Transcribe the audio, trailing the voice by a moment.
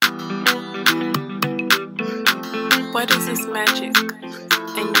What is this magic?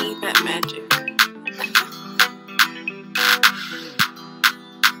 I need that magic.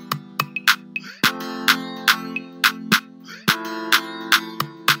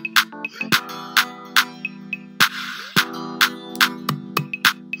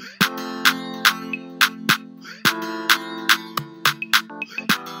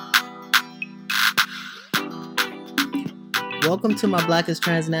 Welcome to My Black is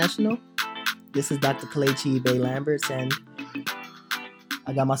Transnational. This is Dr. Kalechi Bay Lamberts, and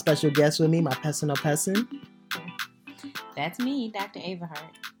I got my special guest with me, my Pessin O'Pessin. That's me, Dr. Ava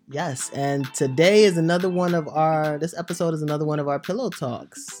Hart. Yes, and today is this episode is another one of our pillow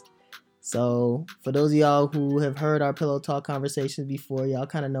talks. So for those of y'all who have heard our pillow talk conversations before, y'all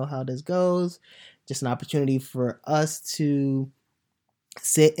kind of know how this goes. Just an opportunity for us to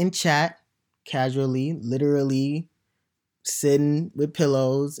sit and chat casually, literally sitting with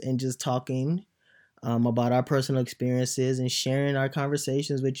pillows and just talking about our personal experiences and sharing our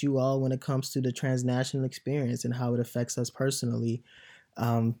conversations with you all when it comes to the transnational experience and how it affects us personally.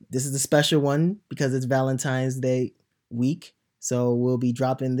 This is a special one because it's Valentine's Day week. So we'll be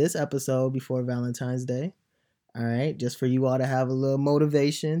dropping this episode before Valentine's Day. All right. Just for you all to have a little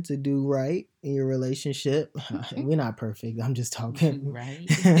motivation to do right in your relationship. We're not perfect. I'm just talking. Right.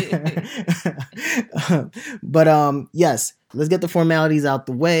 But yes, let's get the formalities out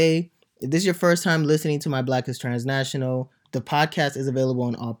the way. If this is your first time listening to My Black is Transnational, the podcast is available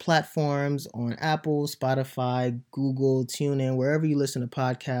on all platforms, on Apple, Spotify, Google, TuneIn, wherever you listen to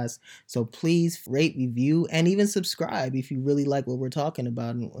podcasts. So please rate, review, and even subscribe if you really like what we're talking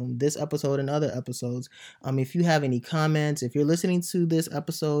about on this episode and other episodes. If you have any comments, if you're listening to this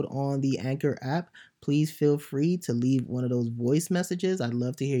episode on the Anchor app, please feel free to leave one of those voice messages. I'd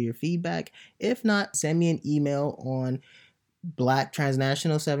love to hear your feedback. If not, send me an email on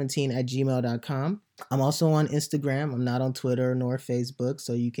blacktransnational17@gmail.com. I'm also on Instagram. I'm not on Twitter nor Facebook,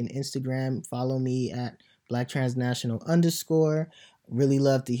 so you can Instagram follow me at blacktransnational_. Really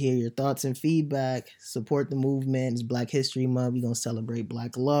love to hear your thoughts and feedback. Support the movement. It's Black History Month. We're going to celebrate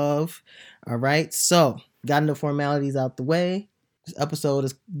Black love. All right, so gotten the formalities out the way. This episode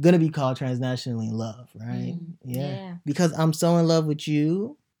is going to be called Transnationally in Love, right? Yeah. Because I'm so in love with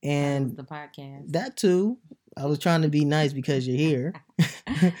you. And the podcast. That too. I was trying to be nice because you're here.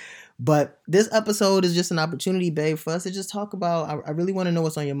 But this episode is just an opportunity, babe, for us to just talk about, I really want to know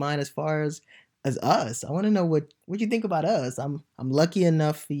what's on your mind as far as us. I want to know what you think about us. I'm lucky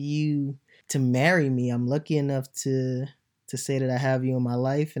enough for you to marry me. I'm lucky enough to say that I have you in my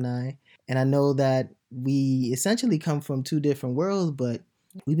life, and I know that we essentially come from two different worlds, but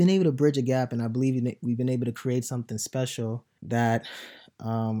we've been able to bridge a gap, and I believe we've been able to create something special that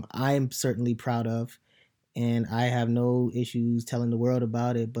I'm certainly proud of. And I have no issues telling the world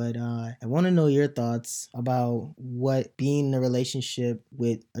about it. But I want to know your thoughts about what being in a relationship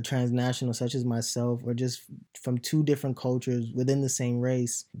with a transnational such as myself, or just from two different cultures within the same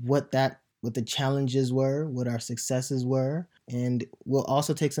race, what the challenges were, what our successes were. And we'll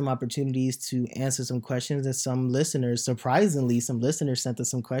also take some opportunities to answer some questions that surprisingly, some listeners sent us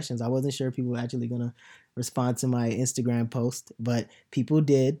some questions. I wasn't sure people were actually going to respond to my Instagram post, but people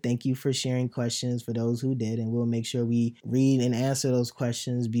did. Thank you for sharing questions for those who did. And we'll make sure we read and answer those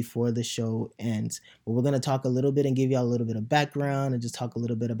questions before the show ends. But we're going to talk a little bit and give y'all a little bit of background and just talk a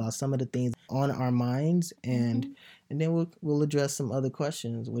little bit about some of the things on our minds. And then we'll address some other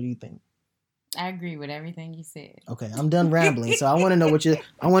questions. What do you think? I agree with everything you said. Okay, I'm done rambling. So I want to know what you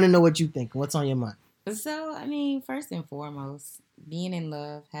think. What's on your mind? So, first and foremost, being in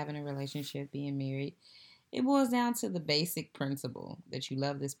love, having a relationship, being married, it boils down to the basic principle that you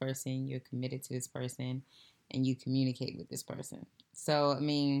love this person, you're committed to this person, and you communicate with this person. So,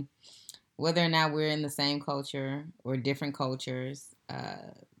 whether or not we're in the same culture or different cultures,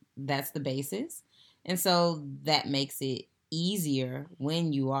 that's the basis. And so that makes it easier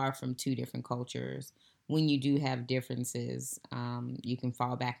when you are from two different cultures. When you do have differences, you can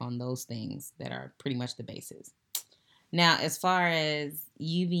fall back on those things that are pretty much the basis. Now, as far as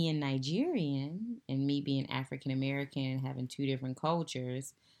you being Nigerian and me being African American and having two different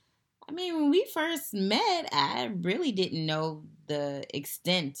cultures, when we first met, I really didn't know the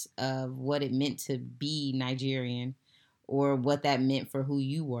extent of what it meant to be Nigerian or what that meant for who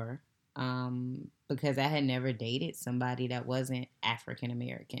you were. Because I had never dated somebody that wasn't African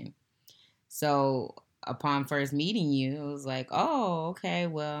American. So upon first meeting you, it was like, oh, okay,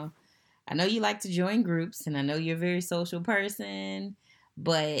 well, I know you like to join groups and I know you're a very social person,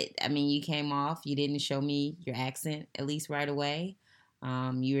 but you came off, you didn't show me your accent, at least right away.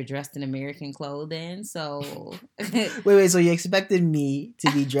 You were dressed in American clothing, so Wait. So you expected me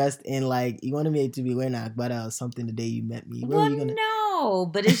to be dressed in like you wanted me to be wearing a agbada or something the day you met me? Where were well, you gonna? no,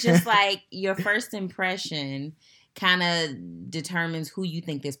 but it's just like your first impression kind of determines who you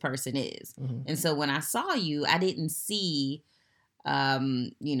think this person is. Mhm. And so when I saw you, I didn't see a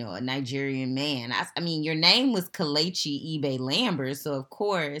Nigerian man. I mean, your name was Kelechi Ibe Lambert, so of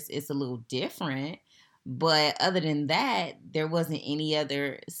course it's a little different. But other than that, there wasn't any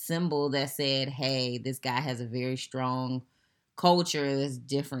other symbol that said, hey, this guy has a very strong culture that's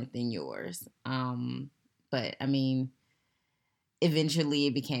different than yours. But I mean, eventually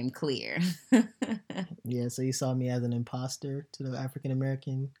it became clear. Yeah, so you saw me as an imposter to the African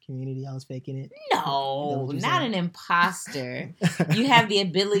American community. I was faking it. No, not an imposter. You have the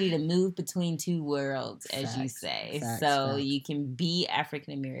ability to move between two worlds, as you say. So you can be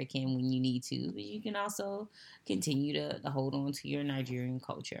African American when you need to, but you can also continue to hold on to your Nigerian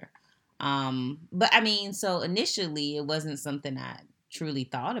culture. But I mean, so initially it wasn't something I truly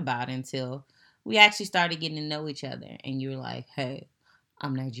thought about until we actually started getting to know each other. And you were like, hey,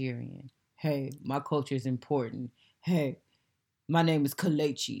 I'm Nigerian. Hey, my culture is important. Hey, my name is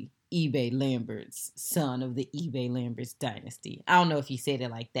Kelechi Ibe Lambert's son of the Ibe Lambert's dynasty. I don't know if you said it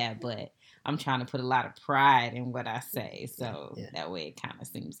like that, but I'm trying to put a lot of pride in what I say. So that way it kind of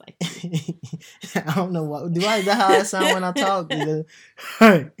seems like I don't know what. Is that how I sound when I talk?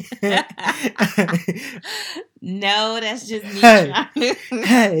 No, that's just me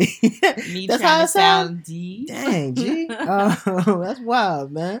that's how I sound. Deep. Dang, G. That's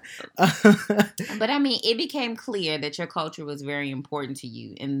wild, man. But I mean, it became clear that your culture was very important to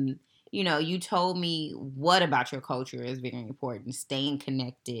you. And, you told me what about your culture is very important. Staying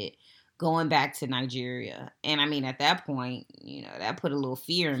connected, going back to Nigeria. And I mean, at that point, that put a little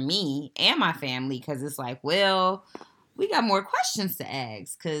fear in me and my family because it's like, well, we got more questions to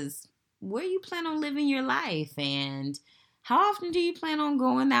ask because where you plan on living your life and how often do you plan on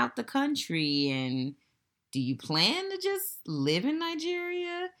going out the country and do you plan to just live in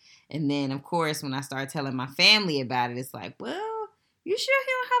Nigeria? And then, of course, when I start telling my family about it, it's like, well, you sure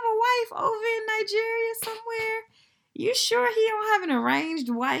he don't have a wife over in Nigeria somewhere? You sure he don't have an arranged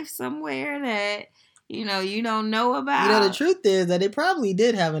wife somewhere that, you don't know about? The truth is that they probably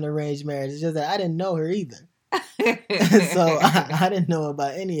did have an arranged marriage. It's just that I didn't know her either. So I didn't know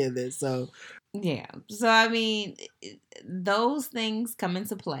about any of this. So yeah. So I mean, those things come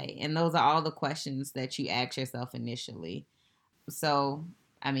into play, and those are all the questions that you ask yourself initially. So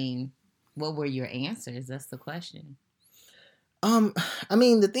I mean, what were your answers? That's the question. I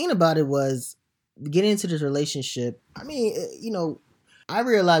mean, the thing about it was getting into this relationship. I mean, I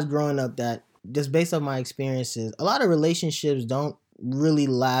realized growing up that just based on my experiences, a lot of relationships don't really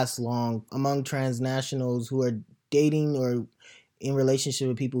last long among transnationals who are dating or in relationship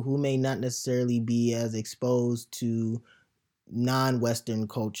with people who may not necessarily be as exposed to non-Western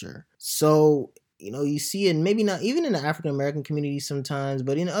culture. So, you see it maybe not even in the African American community sometimes,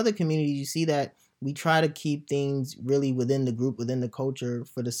 but in other communities you see that we try to keep things really within the group, within the culture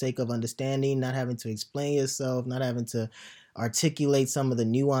for the sake of understanding, not having to explain yourself, not having to articulate some of the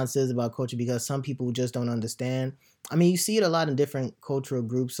nuances about culture because some people just don't understand. I mean, you see it a lot in different cultural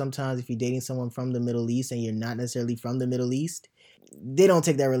groups. Sometimes if you're dating someone from the Middle East and you're not necessarily from the Middle East, they don't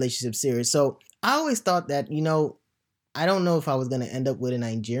take that relationship serious. So I always thought that, I don't know if I was going to end up with a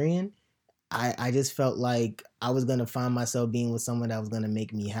Nigerian. I just felt like I was going to find myself being with someone that was going to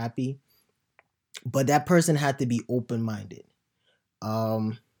make me happy. But that person had to be open-minded.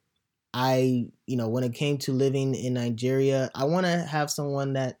 When it came to living in Nigeria, I want to have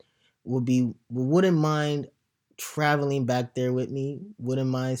someone that wouldn't mind traveling back there with me, wouldn't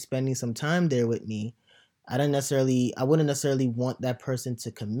mind spending some time there with me. I wouldn't necessarily want that person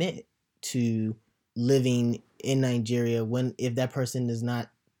to commit to living in Nigeria if that person is not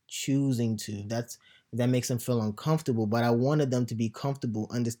choosing to. That makes them feel uncomfortable, but I wanted them to be comfortable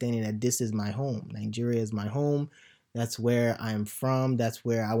understanding that this is my home. Nigeria is my home. That's where I'm from. That's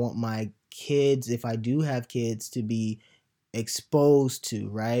where I want my kids, if I do have kids, to be exposed to,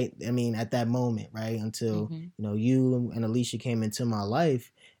 right? I mean, at that moment, right? Until, you and Alicia came into my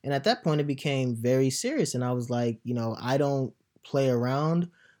life. And at that point, it became very serious. And I was like, I don't play around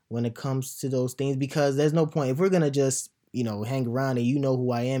when it comes to those things because there's no point. If we're going to just, hang around and you know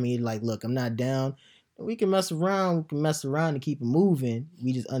who I am and you're like, look, I'm not down. We can mess around and keep it moving.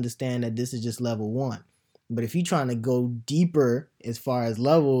 We just understand that this is just level one. But if you're trying to go deeper as far as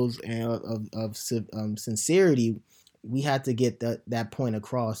levels of sincerity, we had to get that point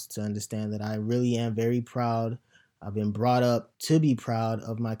across to understand that I really am very proud I've been brought up to be proud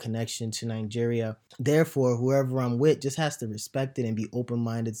of my connection to Nigeria. Therefore, whoever I'm with just has to respect it and be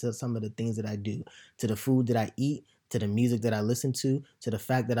open-minded to some of the things that I do, to the food that I eat, to the music that I listen to the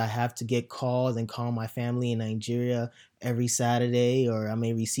fact that I have to get calls and call my family in Nigeria every Saturday, or I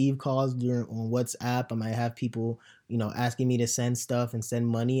may receive calls on WhatsApp. I might have people, asking me to send stuff and send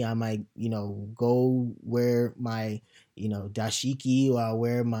money. I might, go where my, dashiki, or I'll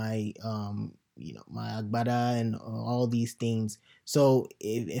wear my, my agbada and all these things. So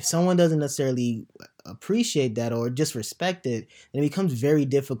if someone doesn't necessarily appreciate that or just respect it, then it becomes very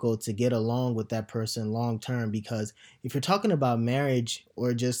difficult to get along with that person long term, because if you're talking about marriage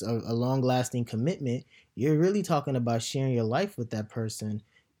or just a long lasting commitment, you're really talking about sharing your life with that person.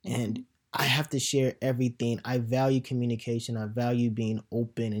 And I have to share everything. I value communication. I value being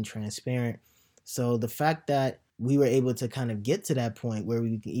open and transparent. So the fact that we were able to kind of get to that point where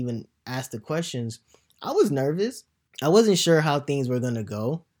we can even ask the questions, I was nervous. I wasn't sure how things were going to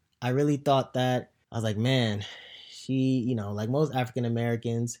go. I really thought that, I was like, man, she, like most African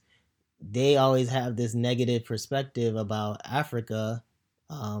Americans, they always have this negative perspective about Africa.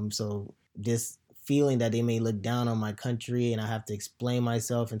 So this feeling that they may look down on my country and I have to explain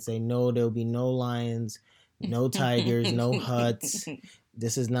myself and say, no, there'll be no lions, no tigers, no huts.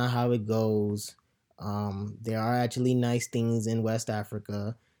 This is not how it goes. There are actually nice things in West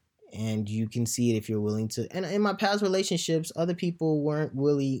Africa, and you can see it if you're willing to. And in my past relationships, other people weren't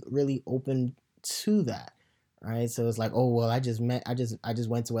really open to that, right? So it's like, oh well, I just went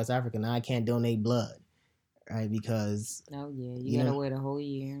to West Africa, now I can't donate blood, right? Because you gotta wait a whole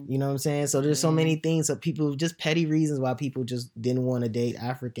year. You know what I'm saying? So there's so many things. So people, just petty reasons why people just didn't want to date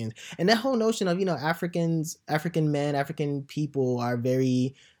Africans, and that whole notion of African men, African people are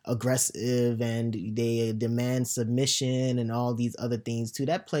very aggressive and they demand submission and all these other things too.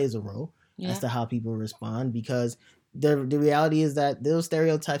 That plays a role as to how people respond, because the reality is that those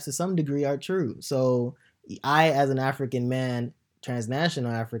stereotypes to some degree are true. So I, as an African man,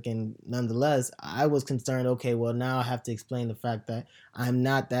 transnational African, nonetheless, I was concerned, okay, well, now I have to explain the fact that I'm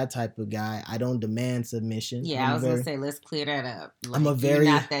not that type of guy. I don't demand submission. Yeah, I was going to say, let's clear that up. Like, you're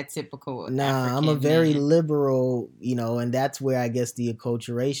not that typical African I'm a very man. Liberal, and that's where I guess the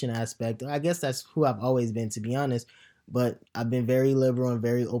acculturation aspect, I guess that's who I've always been, to be honest. But I've been very liberal and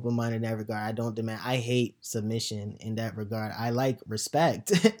very open-minded in that regard. I don't demand. I hate submission in that regard. I like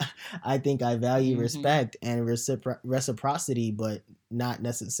respect. I think I value respect and reciprocity, but not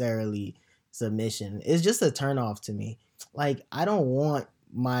necessarily submission. It's just a turnoff to me. Like, I don't want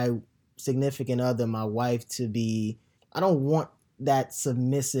my significant other, my wife, to be. I don't want that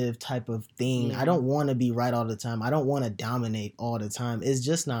submissive type of thing. I don't want to be right all the time. I don't want to dominate all the time. It's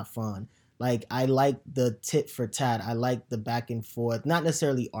just not fun. Like, I like the tit for tat. I like the back and forth. Not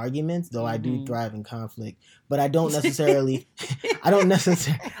necessarily arguments, though I do thrive in conflict. But I don't necessarily I don't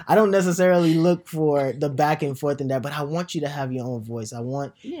necessarily look for the back and forth in that. But I want you to have your own voice. I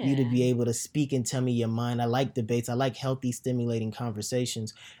want you to be able to speak and tell me your mind. I like debates. I like healthy, stimulating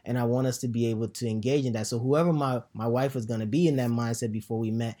conversations. And I want us to be able to engage in that. So whoever my wife was going to be in that mindset before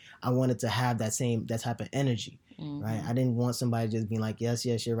we met, I wanted to have that type of energy. Right, I didn't want somebody just being like, yes,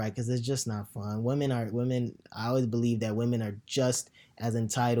 you're right, because it's just not fun. Women. I always believe that women are just as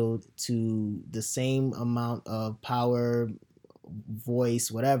entitled to the same amount of power, voice,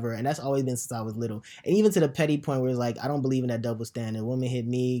 whatever, and that's always been since I was little. And even to the petty point where it's like, I don't believe in that double standard. Women hit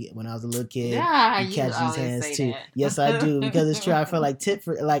me when I was a little kid. Yeah, you catch these hands too. That. Yes, I do, because it's true. I feel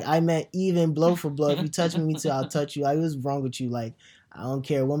like I meant even blow for blow. If you touch me too, I'll touch you. What's wrong with you? Like, I don't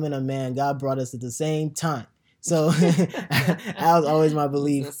care, woman or man, God brought us at the same time. So that was always my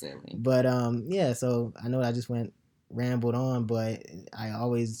belief. So silly. But so I know I just rambled on, but I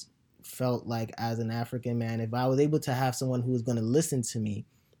always felt like, as an African man, if I was able to have someone who was going to listen to me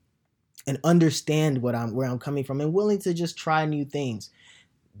and understand where I'm coming from and willing to just try new things,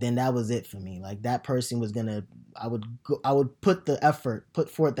 then that was it for me. Like, that person was I would put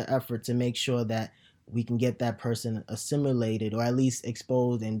forth the effort to make sure that we can get that person assimilated, or at least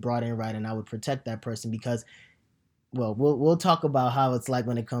exposed and brought in right, and I would protect that person, because, well, we'll talk about how it's like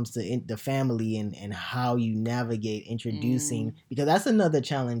when it comes to the family and how you navigate introducing, because that's another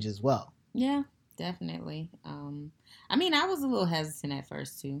challenge as well. Yeah, definitely. I mean, I was a little hesitant at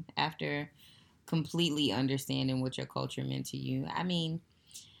first too, after completely understanding what your culture meant to you. I mean,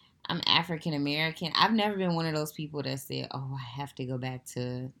 I'm African American. I've never been one of those people that said, oh, I have to go back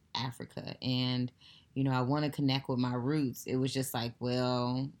to Africa and, I want to connect with my roots. It was just like,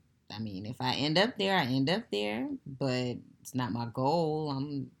 well, I mean, if I end up there, I end up there, but it's not my goal.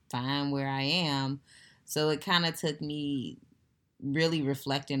 I'm fine where I am. So it kind of took me really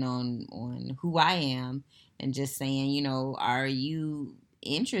reflecting on who I am and just saying, you know, are you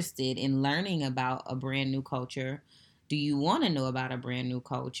interested in learning about a brand new culture? Do you want to know about a brand new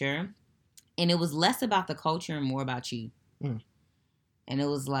culture? And it was less about the culture and more about you. Mm. And it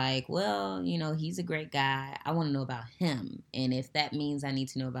was like, well, you know, he's a great guy. I want to know about him. And if that means I need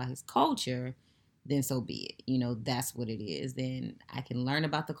to know about his culture, then so be it. You know, that's what it is. Then I can learn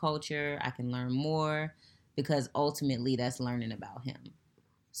about the culture. I can learn more because ultimately that's learning about him.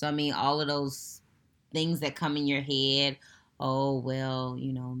 So, I mean, all of those things that come in your head, oh, well,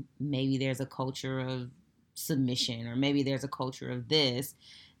 you know, maybe there's a culture of submission or maybe there's a culture of this.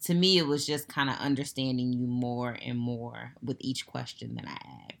 To me, it was just kind of understanding you more and more with each question that I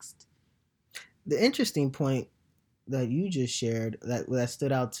asked. The interesting point that you just shared that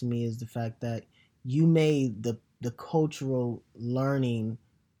stood out to me is the fact that you made the cultural learning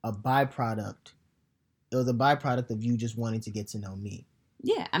a byproduct. It was a byproduct of you just wanting to get to know me.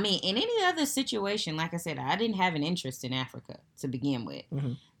 Yeah, I mean, in any other situation, like I said, I didn't have an interest in Africa to begin with.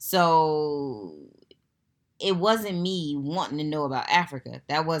 Mm-hmm. So it wasn't me wanting to know about Africa.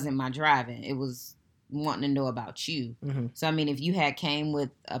 That wasn't my driving. It was wanting to know about you. Mm-hmm. So, I mean, if you had came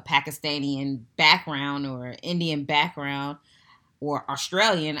with a Pakistani background or Indian background or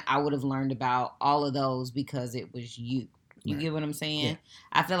Australian, I would have learned about all of those because it was you. You Right. get what I'm saying? Yeah.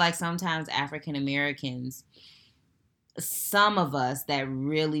 I feel like sometimes African Americans, some of us that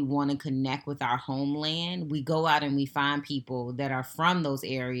really want to connect with our homeland, we go out and we find people that are from those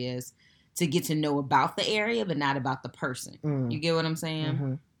areas to get to know about the area, but not about the person. Mm. You get what I'm saying?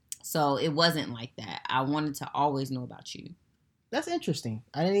 Mm-hmm. So it wasn't like that. I wanted to always know about you. That's interesting.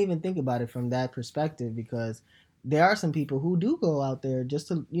 I didn't even think about it from that perspective because there are some people who do go out there just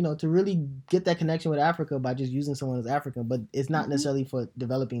to, you know, to really get that connection with Africa by just using someone as African, but it's not necessarily for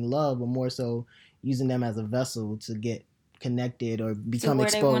developing love, but more so using them as a vessel to get connected or become to where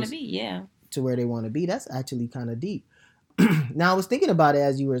exposed they want to be. Yeah. to where they want to be. That's actually kind of deep. Now I was thinking about it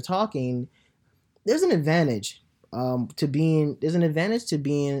as you were talking. There's an advantage to being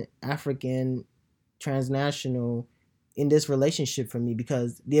African, transnational in this relationship for me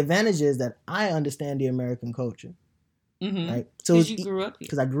because the advantage is that I understand the American culture, right? So Because you grew up here.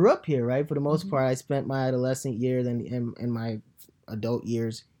 Because I grew up here, right? For the most Mhm. part, I spent my adolescent years and my adult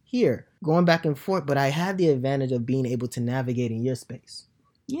years here, going back and forth. But I had the advantage of being able to navigate in your space.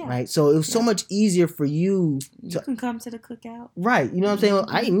 Yeah. Right. So it was so much easier for you You can come to the cookout. Right. You know what I'm saying?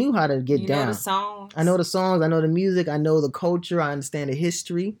 I knew how to get You down. know the songs. I know the songs. I know the music. I know the culture. I understand the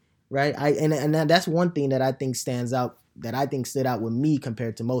history. Right. And that's one thing that I think stands out, that I think stood out with me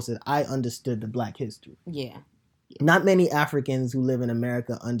compared to most, is I understood the Black history. Yeah. Not many Africans who live in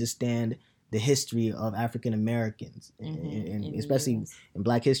America understand the history of African Americans, and especially in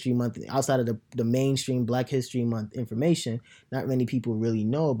Black History Month, outside of the mainstream Black History Month information, not many people really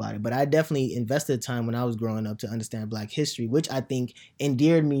know about it. But I definitely invested time when I was growing up to understand Black history, which I think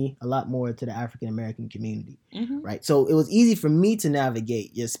endeared me a lot more to the African American community. Mm-hmm. Right, so it was easy for me to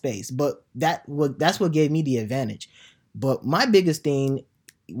navigate your space, but that's what gave me the advantage. But my biggest thing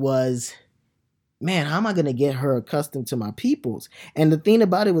was, man, how am I going to get her accustomed to my peoples? And the thing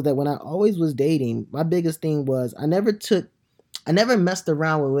about it was that when I always was dating, my biggest thing was I never messed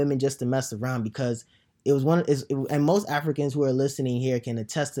around with women just to mess around, because it was and most Africans who are listening here can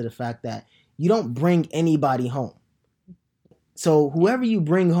attest to the fact that you don't bring anybody home. So whoever you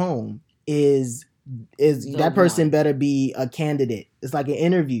bring home is that person better be a candidate. It's like an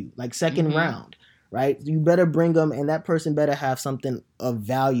interview, like second round. Right? You better bring them, and that person better have something of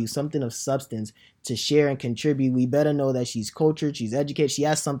value, something of substance to share and contribute. We better know that she's cultured, she's educated, she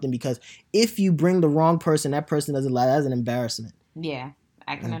has something, because if you bring the wrong person, that person doesn't lie. That's an embarrassment. Yeah,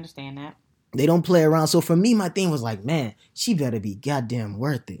 I can understand that. They don't play around. So for me, my thing was like, man, she better be goddamn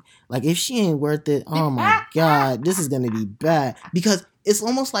worth it. Like, if she ain't worth it, oh my God, this is going to be bad. Because it's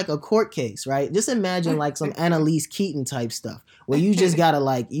almost like a court case, right? Just imagine like some Annalise Keaton type stuff where you just got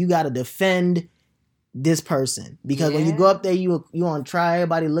to defend this person, because when you go up there, you on trial,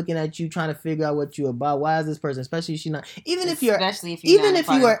 everybody looking at you, trying to figure out what you about. Why is this person, especially if she's not, even if you were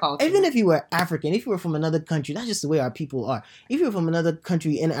African, if you were from another country, that's just the way our people are. If you're from another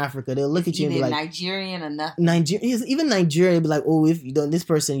country in Africa, they'll look at you and be like, Nigerian or nothing. Even Nigeria be like, oh, if you don't, this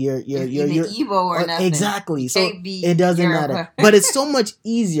person, you're Igbo or nothing. Exactly. So it doesn't matter. But it's so much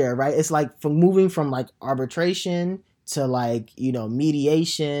easier, right? It's like from moving from like arbitration to like,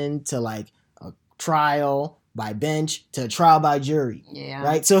 mediation to like trial by bench to trial by jury. Yeah.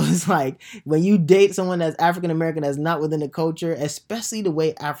 Right? So it's like when you date someone that's African American, that's not within the culture, especially the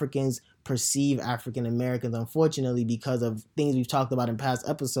way Africans perceive African Americans, unfortunately, because of things we've talked about in past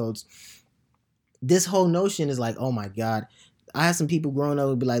episodes, this whole notion is like, oh my God, I had some people growing up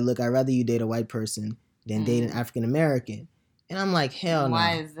would be like, look, I'd rather you date a white person than date an African American. And I'm like, hell no.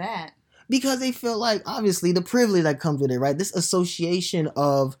 Why is that? Because they feel like, obviously, the privilege that comes with it, right? This association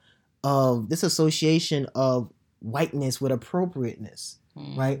of whiteness with appropriateness,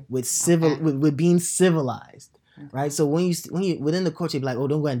 right? With being civilized, right? So when you within the culture, you be like, oh,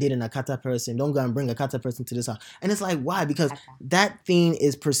 don't go and date an Akata person. Don't go and bring a Akata person to this house. And it's like, why? Because that thing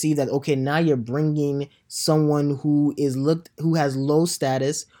is perceived that, okay, now you're bringing someone who has low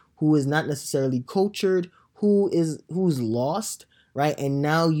status, who is not necessarily cultured, who's lost, right? And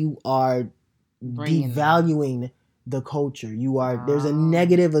now you are devaluing the culture. There's a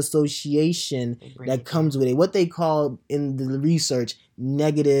negative association that comes with it. What they call in the research,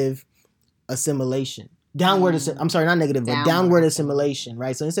 negative assimilation. Downward assimilation,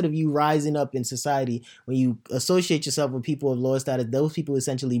 right? So instead of you rising up in society, when you associate yourself with people of lower status, those people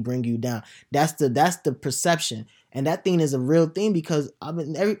essentially bring you down. That's the perception. And that thing is a real thing, because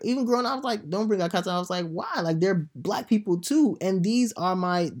even growing up, I was like, don't bring Akata. I was like, why? Like, they're black people too. And these are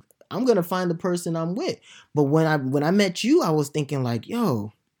I'm going to find the person I'm with. But when I met you, I was thinking like,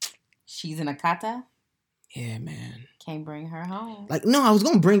 yo. She's an Akata? Yeah, man. Can't bring her home. Like, no, I was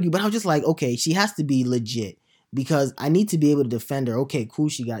going to bring you, but I was just like, okay, she has to be legit, because I need to be able to defend her. Okay, cool.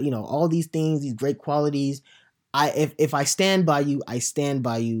 She got, all these things, these great qualities. If I stand by you, I stand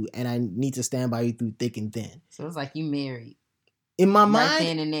by you, and I need to stand by you through thick and thin. So it's like you married. In my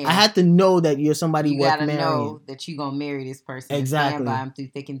mind, I had to know that you're somebody worth marrying. You gotta know that you're gonna marry this person. Exactly. And stand by him through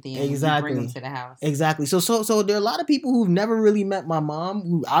thick and thin. Exactly. And bring him to the house. Exactly. So there are a lot of people who've never really met my mom,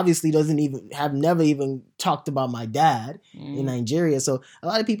 who obviously never even talked about my dad in Nigeria. So a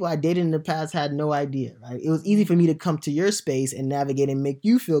lot of people I dated in the past had no idea, right? It was easy for me to come to your space and navigate and make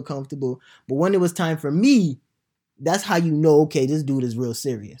you feel comfortable. But when it was time for me, that's how you know, okay, this dude is real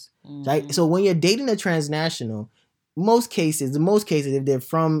serious, right? So when you're dating a transnational, in most cases, if they're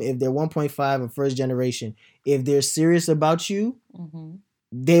 1.5 or first generation, if they're serious about you,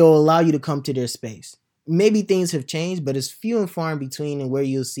 they'll allow you to come to their space. Maybe things have changed, but it's few and far in between, and where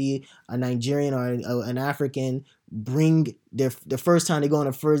you'll see a Nigerian or an African bring the first time they go on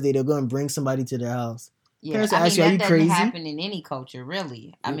a first date, they'll go and bring somebody to their house. Yeah, parents ask you, are you crazy? That doesn't happen in any culture,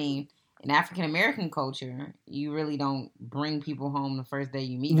 really. I mean, in African American culture, you really don't bring people home the first day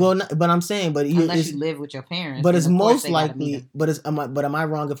you meet them. Well, but I'm saying, unless you live with your parents. But it's most likely. Am I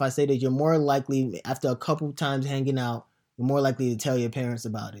wrong if I say that you're more likely, after a couple times hanging out, you're more likely to tell your parents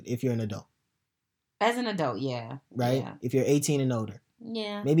about it if you're an adult? As an adult, yeah. Right? Yeah. If you're 18 and older.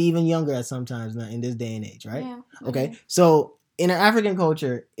 Yeah. Maybe even younger at sometimes in this day and age, right? Yeah. Okay. So in an African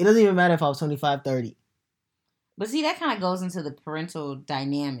culture, it doesn't even matter if I was 25, 30. But see, that kind of goes into the parental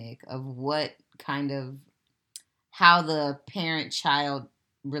dynamic of how the parent-child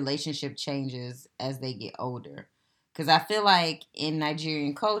relationship changes as they get older. Because I feel like in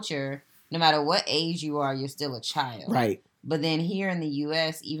Nigerian culture, no matter what age you are, you're still a child. Right. But then here in the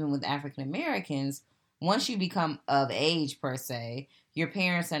U.S., even with African Americans, once you become of age, per se, your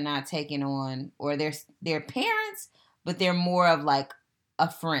parents are not taking on, or they're parents, but they're more of like a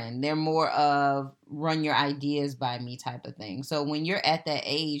friend. They're more of run your ideas by me type of thing. So when you're at that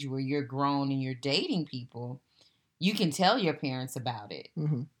age where you're grown and you're dating people, you can tell your parents about it.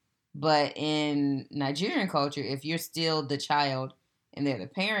 Mm-hmm. But in Nigerian culture, if you're still the child and they're the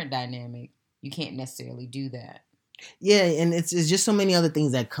parent dynamic, you can't necessarily do that. Yeah, and it's just so many other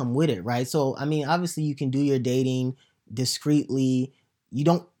things that come with it, right? So, I mean, obviously you can do your dating discreetly. You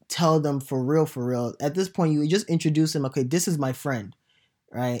don't tell them for real. At this point, you just introduce them, okay, this is my friend.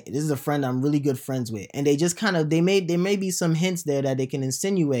 Right, this is a friend I'm really good friends with, and they just there may be some hints there that they can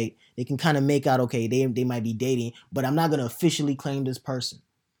insinuate. They can kind of make out, okay, they might be dating, but I'm not gonna officially claim this person.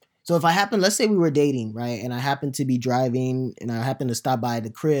 So if let's say we were dating, right, and I happen to be driving, and I happen to stop by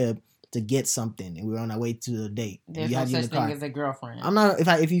the crib to get something, and we were on our way to a date. There's no such thing as a girlfriend. I'm not.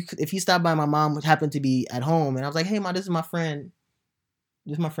 If you stop by, my mom happened to be at home, and I was like, hey, Ma, this is my friend.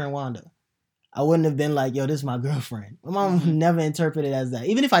 This is my friend Wanda. I wouldn't have been like, yo, this is my girlfriend. My mom never interpreted it as that.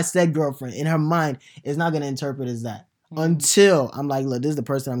 Even if I said girlfriend, in her mind, it's not going to interpret as that. Until I'm like, look, this is the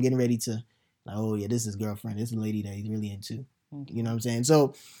person I'm getting ready to, like, oh, yeah, this is girlfriend. This is the lady that he's really into. You know what I'm saying?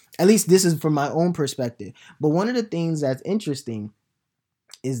 So at least this is from my own perspective. But one of the things that's interesting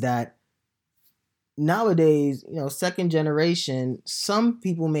is that nowadays, second generation, some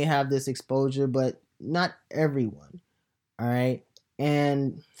people may have this exposure, but not everyone. All right?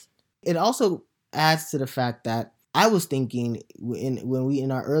 And it also adds to the fact that I was thinking when we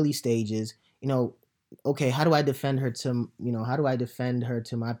in our early stages, okay, how do I defend her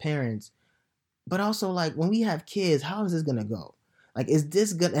to my parents? But also, like, when we have kids, how is this gonna go? Like, is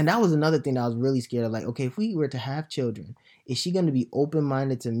this good? And that was another thing that I was really scared of. Like, okay, if we were to have children, is she going to be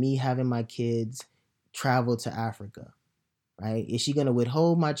open-minded to me having my kids travel to Africa? Right? Is she going to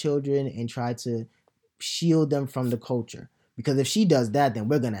withhold my children and try to shield them from the culture? Because if she does that, then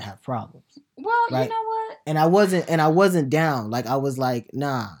we're going to have problems. Well, right? You know what? And I wasn't down. Like, I was like,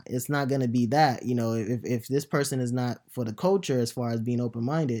 nah, it's not going to be that. You know, if this person is not for the culture as far as being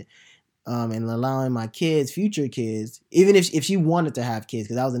open-minded, and allowing my kids, future kids, even if she wanted to have kids,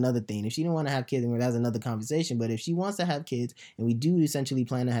 because that was another thing. If she didn't want to have kids, that was another conversation. But if she wants to have kids, and we do essentially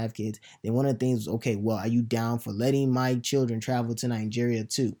plan to have kids, then one of the things is, okay, well, are you down for letting my children travel to Nigeria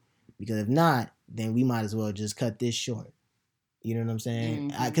too? Because if not, then we might as well just cut this short. You know what I'm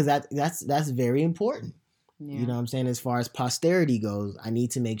saying? Because that's very important. Yeah. You know what I'm saying? As far as posterity goes, I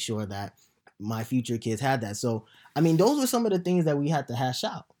need to make sure that my future kids had that. So, I mean, those were some of the things that we had to hash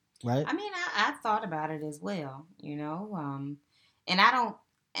out. Right. I mean, I thought about it as well, you know, and I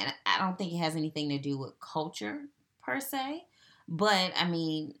don't think it has anything to do with culture per se, but I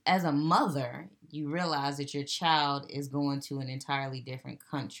mean, as a mother, you realize that your child is going to an entirely different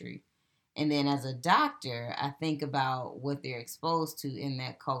country, and then as a doctor, I think about what they're exposed to in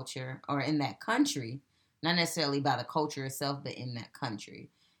that culture or in that country, not necessarily by the culture itself, but in that country,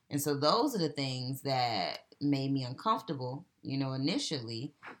 and so those are the things that made me uncomfortable, you know,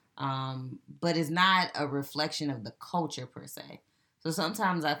 initially. But it's not a reflection of the culture per se. So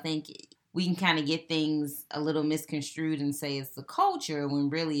sometimes I think we can kind of get things a little misconstrued and say it's the culture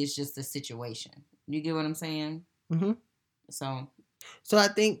when really it's just the situation. You get what I'm saying? Mm-hmm. So I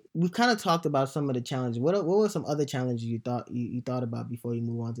think we kind of talked about some of the challenges. What were some other challenges you thought about before you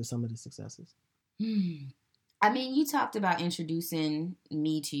move on to some of the successes? I mean, you talked about introducing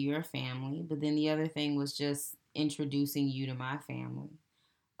me to your family, but then the other thing was just introducing you to my family.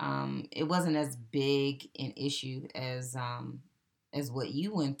 It wasn't as big an issue as what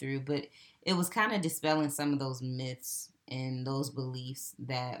you went through, but it was kind of dispelling some of those myths and those beliefs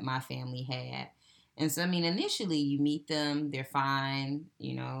that my family had. And so, I mean, initially you meet them, they're fine,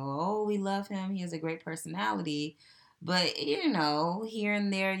 you know, oh, we love him, he has a great personality. But, you know, here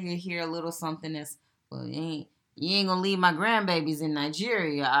and there you hear a little something that's, well, you ain't gonna leave my grandbabies in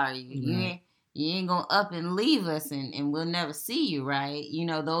Nigeria, are you? Right. You ain't gonna up and leave us and we'll never see you, right? You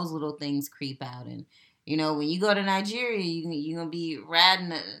know, those little things creep out. And, you know, when you go to Nigeria, you're gonna be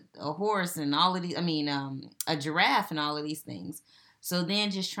riding a horse and all of these, a giraffe and all of these things. So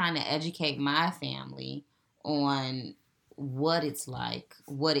then just trying to educate my family on what it's like,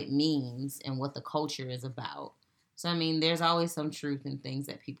 what it means, and what the culture is about. So, I mean, there's always some truth in things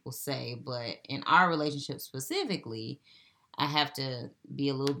that people say, but in our relationship specifically, I have to be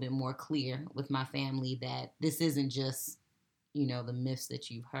a little bit more clear with my family that this isn't just, you know, the myths that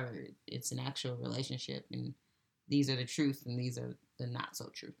you've heard. It's an actual relationship, and these are the truth, and these are the not so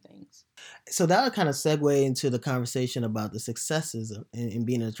true things. So that would kind of segue into the conversation about the successes in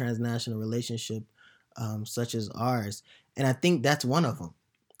being in a transnational relationship, such as ours, and I think that's one of them.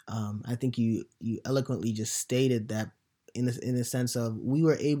 I think you eloquently just stated that in the sense of we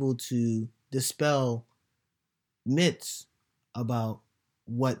were able to dispel myths about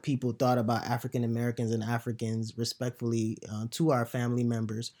what people thought about African Americans and Africans respectfully to our family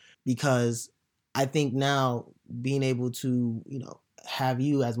members, because I think now being able to, you know, have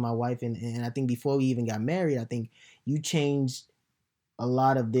you as my wife, and I think before we even got married, I think you changed a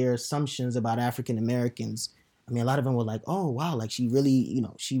lot of their assumptions about African Americans. I mean, a lot of them were like, oh, wow, like she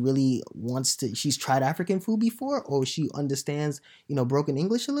really wants to, she's tried African food before, or she understands, you know, broken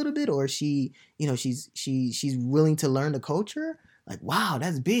English a little bit, or she, you know, she's willing to learn the culture. Like, wow,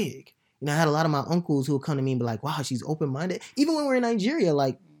 that's big. You know, I had a lot of my uncles who would come to me and be like, wow, she's open-minded. Even when we were in Nigeria,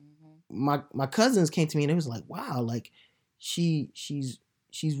 like my cousins came to me and it was like, wow, like she's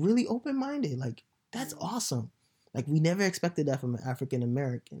really open-minded. Like, that's awesome. Like, we never expected that from an African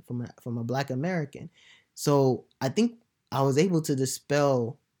American, from a Black American. So I think I was able to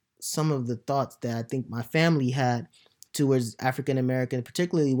dispel some of the thoughts that I think my family had towards African American,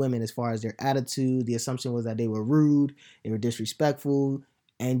 particularly women, as far as their attitude. The assumption was that they were rude, they were disrespectful,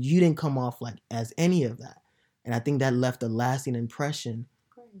 and you didn't come off like as any of that. And I think that left a lasting impression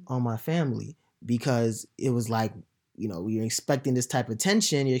on my family, because it was like, you know, you're expecting this type of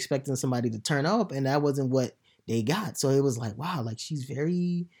tension, you're expecting somebody to turn up, and that wasn't what they got. So it was like, wow, like she's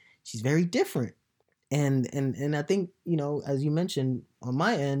very different. And I think, you know, as you mentioned, on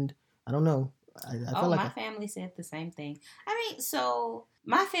my end, I don't know. I felt like my family said the same thing. I mean, so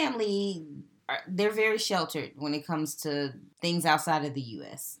my family, they're very sheltered when it comes to things outside of the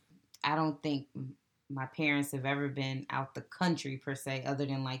U.S. I don't think my parents have ever been out the country per se, other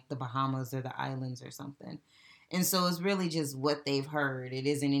than like the Bahamas or the islands or something. And so it's really just what they've heard. It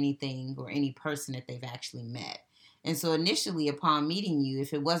isn't anything or any person that they've actually met. And so initially, upon meeting you,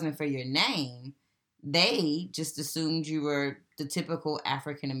 if it wasn't for your name, they just assumed you were the typical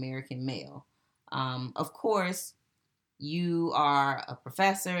African American male. Of course, you are a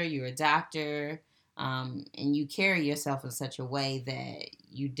professor, you're a doctor, and you carry yourself in such a way that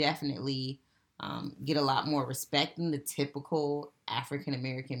you definitely get a lot more respect than the typical African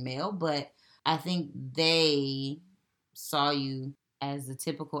American male. But I think they saw you as the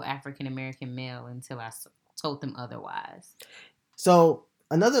typical African American male until I told them otherwise. So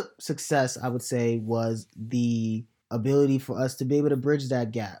another success, I would say, was the ability for us to be able to bridge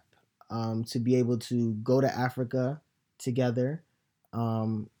that gap, to be able to go to Africa together,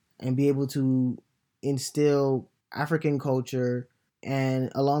 and be able to instill African culture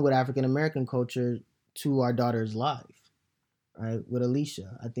and along with African American culture to our daughter's life. Right, with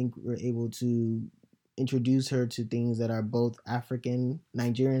Alicia, I think we're able to introduce her to things that are both African,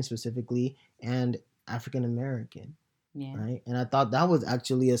 Nigerian specifically, and African American. Yeah. Right, and I thought that was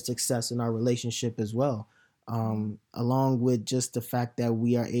actually a success in our relationship as well. Along with just the fact that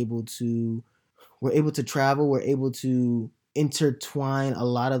we're able to travel, we're able to intertwine a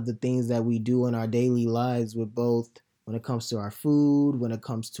lot of the things that we do in our daily lives with both when it comes to our food, when it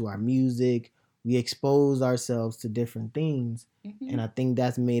comes to our music. We expose ourselves to different things. Mm-hmm. And I think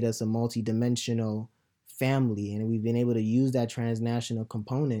that's made us a multi-dimensional family. And we've been able to use that transnational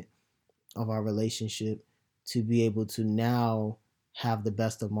component of our relationship to be able to now have the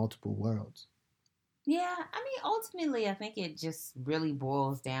best of multiple worlds. Yeah, I mean, ultimately, I think it just really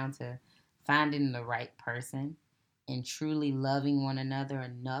boils down to finding the right person and truly loving one another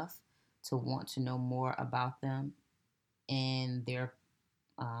enough to want to know more about them and their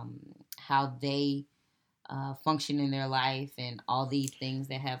how they function in their life and all these things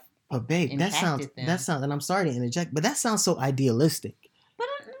that have but babe, that sounds, and I'm sorry to interject, but that sounds so idealistic. But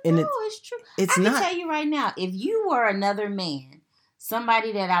no, it's true. It's I not. can tell you right now, if you were another man,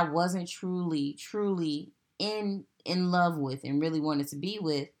 somebody that I wasn't truly in love with and really wanted to be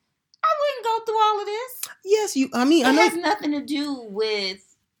with, I wouldn't go through all of this. Yes, it has nothing to do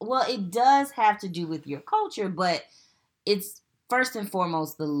with, well, it does have to do with your culture, but it's first and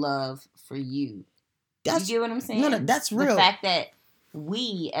foremost the love for you. You get what I'm saying? No, that's real. The fact that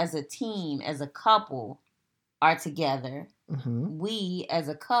we as a team, as a couple, are together. Mm-hmm. We as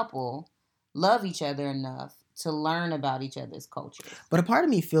a couple love each other enough to learn about each other's cultures. But a part of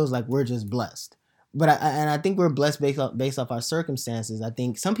me feels like we're just blessed. But I think we're blessed based off our circumstances. I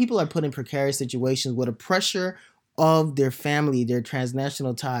think some people are put in precarious situations where the pressure of their family, their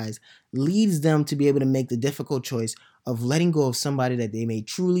transnational ties, leads them to be able to make the difficult choice of letting go of somebody that they may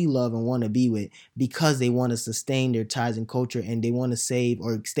truly love and want to be with because they want to sustain their ties and culture and they want to save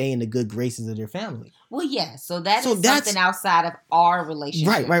or stay in the good graces of their family. Well, yeah. So that's something outside of our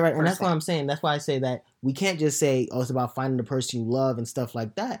relationship. Right. And that's what I'm saying. That's why I say that we can't just say, oh, it's about finding the person you love and stuff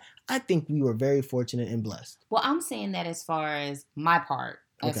like that. I think we were very fortunate and blessed. Well, I'm saying that as far as my part.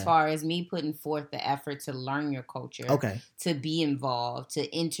 As far as me putting forth the effort to learn your culture, to be involved, to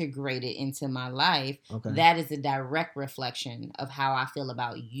integrate it into my life, that is a direct reflection of how I feel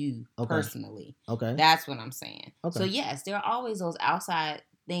about you personally. That's what I'm saying. So yes, there are always those outside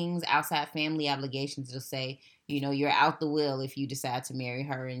things, outside family obligations to say, you're out the will if you decide to marry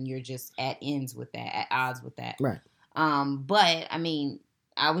her and you're just at odds with that. Right. But I mean,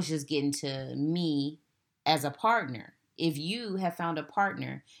 I was just getting to me as a partner. If you have found a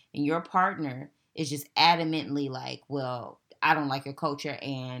partner and your partner is just adamantly like, well, I don't like your culture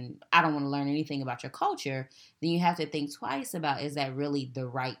and I don't want to learn anything about your culture, then you have to think twice about, is that really the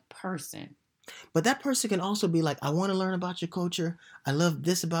right person? But that person can also be like, I want to learn about your culture. I love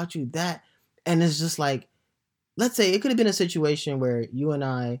this about you, that. And it's just like, let's say it could have been a situation where you and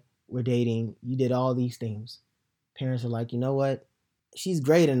I were dating. You did all these things. Parents are like, you know what? She's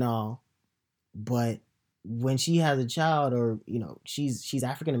great and all, but when she has a child, or she's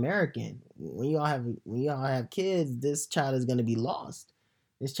African American, when y'all have kids, this child is going to be lost.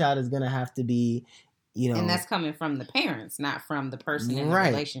 This child is going to have to be, and that's coming from the parents, not from the person in the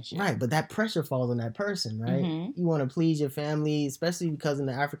relationship. Right, but that pressure falls on that person, right? Mm-hmm. You want to please your family, especially because in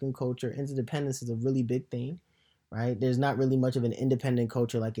the African culture, interdependence is a really big thing, right? There's not really much of an independent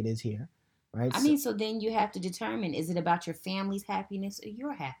culture like it is here. Right? I mean, so then you have to determine, is it about your family's happiness or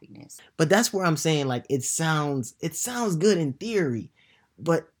your happiness? But that's where I'm saying, like, it sounds good in theory,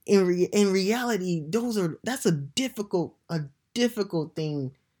 but in reality, that's a difficult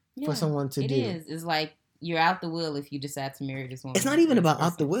thing for someone to do. It is. It's like you're out the will if you decide to marry this woman. It's not even about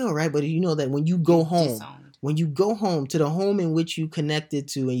out the will, right? But you know that when you go home, when you go home to the home in which you connected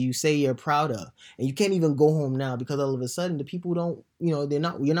to and you say you're proud of, and you can't even go home now because all of a sudden the people don't, you're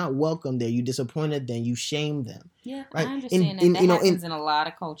not welcome there. You disappointed them. You shame them. Yeah, right? I understand that happens in a lot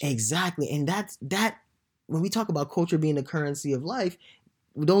of cultures. Exactly. And that when we talk about culture being the currency of life,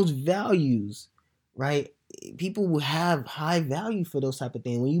 those values, right? People will have high value for those type of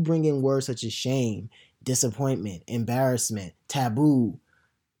things. When you bring in words such as shame, disappointment, embarrassment, taboo,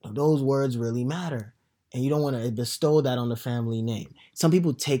 those words really matter. And you don't want to bestow that on the family name. Some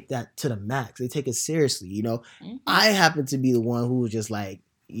people take that to the max. They take it seriously. Mm-hmm. I happen to be the one who was just like,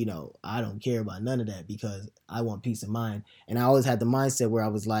 I don't care about none of that because I want peace of mind. And I always had the mindset where I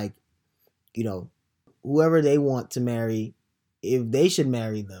was like, whoever they want to marry, if they should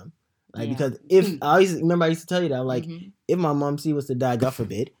marry them. Like, because I used to tell you that, like, if my mom was to die, God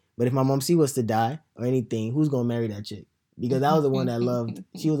forbid, but if my mom was to die or anything, who's going to marry that chick? Because I was the one that loved,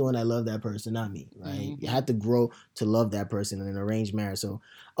 she was the one that loved that person, not me, right? You had to grow to love that person in an arranged marriage. So,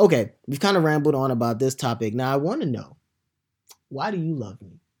 okay, we've kind of rambled on about this topic. Now, I want to know, why do you love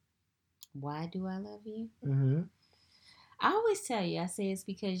me? Why do I love you? Mm-hmm. I always tell you, I say it's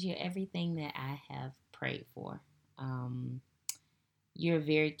because you're everything that I have prayed for. You're a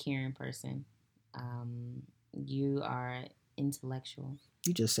very caring person. You are intellectual.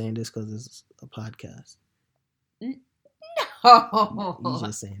 You just saying this because it's a podcast. No. You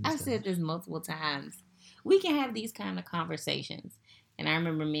just saying this. I've said this multiple times. We can have these kind of conversations. And I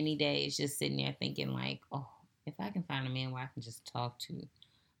remember many days just sitting there thinking like, oh, if I can find a man where I can just talk to,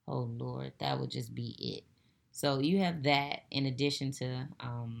 oh, Lord, that would just be it. So you have that in addition to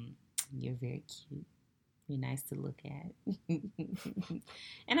you're very cute. You're nice to look at.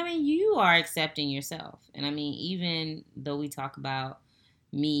 And I mean, you are accepting yourself. And I mean, even though we talk about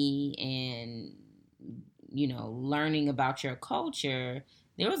me and, learning about your culture,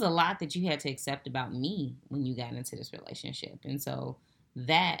 there was a lot that you had to accept about me when you got into this relationship. And so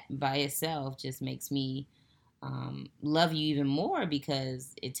that by itself just makes me love you even more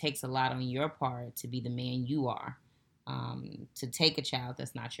because it takes a lot on your part to be the man you are. To take a child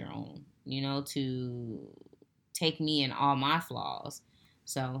that's not your own, to take me and all my flaws.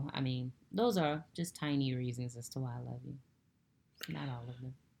 So, I mean, those are just tiny reasons as to why I love you. Not all of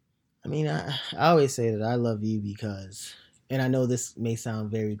them. I mean, I always say that I love you because, and I know this may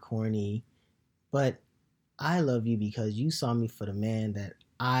sound very corny, but I love you because you saw me for the man that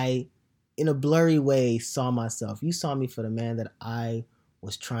I, in a blurry way, saw myself. You saw me for the man that I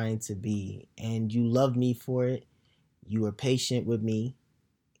was trying to be, and you loved me for it. You were patient with me.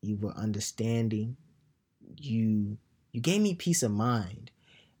 You were understanding. You gave me peace of mind.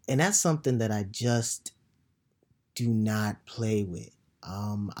 And that's something that I just do not play with.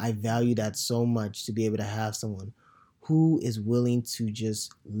 I value that so much, to be able to have someone who is willing to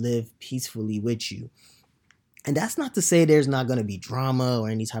just live peacefully with you. And that's not to say there's not going to be drama or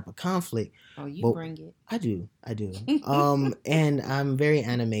any type of conflict. Oh, you bring it. I do. And I'm very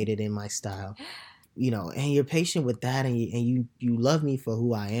animated in my style. And you're patient with that, and you love me for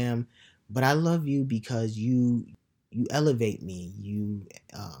who I am, but I love you because you elevate me. You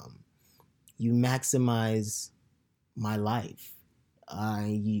maximize my life.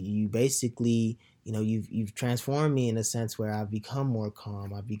 You basically, you've transformed me in a sense where I've become more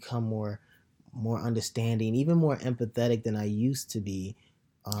calm. I've become more understanding, even more empathetic than I used to be.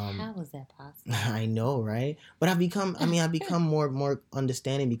 How is that possible? I know, right? But I've become more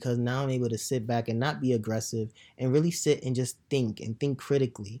understanding because now I'm able to sit back and not be aggressive and really sit and just think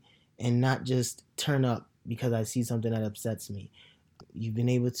critically and not just turn up because I see something that upsets me. You've been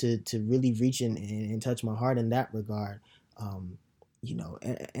able to really reach and touch my heart in that regard.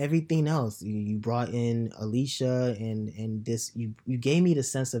 Everything else, you brought in Alicia and this, you gave me the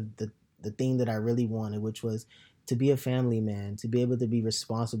sense of the thing that I really wanted, which was to be a family man, to be able to be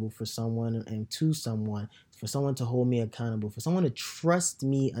responsible for someone and to someone, for someone to hold me accountable, for someone to trust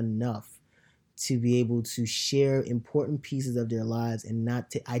me enough to be able to share important pieces of their lives and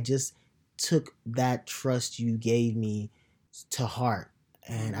I just took that trust you gave me to heart,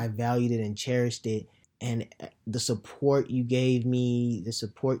 and I valued it and cherished it. And the support you gave me, the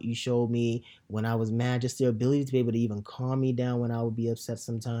support you showed me when I was mad, just the ability to be able to even calm me down when I would be upset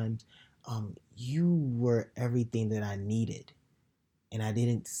sometimes. You were everything that I needed, and I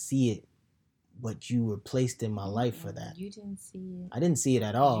didn't see it, but you were placed in my life for that. You didn't see it. I didn't see it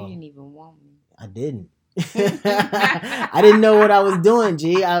at all. You didn't even want me. I didn't. I didn't know what I was doing,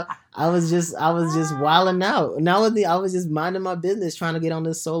 G. I was just wilding out. And I was just minding my business, trying to get on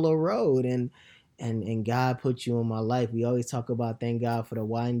this solo road, and God put you in my life. We always talk about thank God for the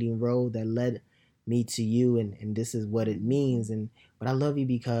winding road that led me to you, and this is what it means. And but I love you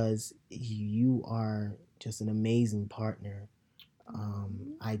because you are just an amazing partner.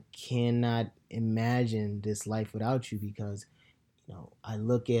 I cannot imagine this life without you because, I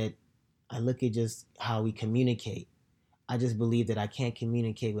look at just how we communicate. I just believe that I can't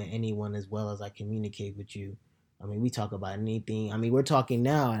communicate with anyone as well as I communicate with you. I mean, we talk about anything. I mean, we're talking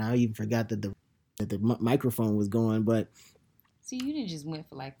now, and I even forgot that the microphone was going. But see, you didn't just went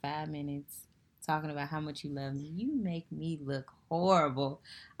for like 5 minutes talking about how much you love me. You make me look horrible.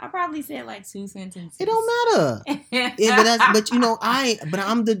 I probably said like 2 sentences. It don't matter.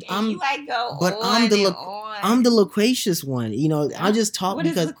 I'm the loquacious one. I just talk what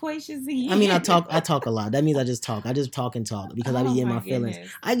because is loquacious again? I mean, I talk a lot. That means I just talk. I just talk and talk because I be in my feelings.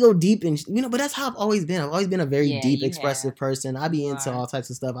 Goodness. I go deep in, but that's how I've always been. I've always been a very deep, expressive person. I be into all types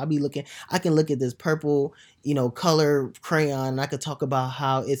of stuff. I can look at this purple, color crayon, and I could talk about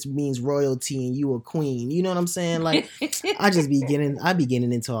how it means royalty and you a queen. You know what I'm saying? Like, I be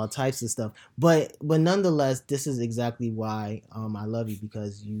getting into all types of stuff. But nonetheless, this is exactly why I love you,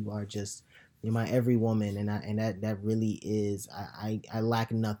 because you're my every woman, and that really is, I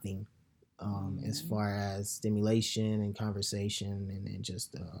lack nothing as far as stimulation and conversation and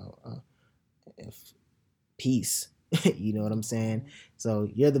just peace. You know what I'm saying? So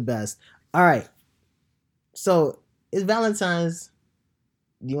you're the best. All right. So it's Valentine's.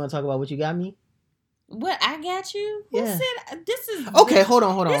 Do you want to talk about what you got me? What, I got you? Who said this is okay? Hold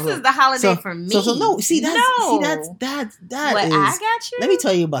on. This is the holiday for me. So no. That what, is. I got you. Let me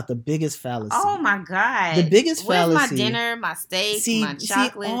tell you about the biggest fallacy. Oh my God! The biggest fallacy. Where's my dinner, my steak, my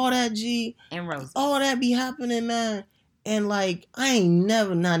chocolate, all that and roses. All that be happening, man. And like, I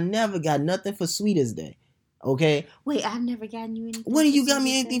never got nothing for Sweetest Day. Okay. Wait, I've never gotten you anything. When you got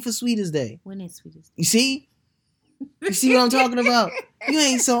me anything for Sweetest Day? When is Sweetest Day? You see? You see what I'm talking about?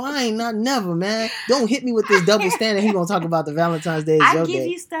 I ain't not never, man. Don't hit me with this double standard. He gonna talk about the Valentine's Day. I give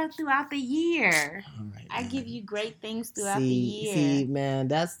you stuff throughout the year. All right, I give you great things throughout the year. See, man,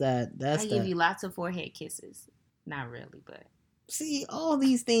 that's I give you lots of forehead kisses. Not really, but see, all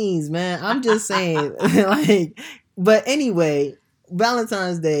these things, man. I'm just saying, like, but anyway,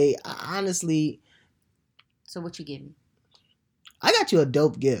 Valentine's Day, honestly. So what you give me? I got you a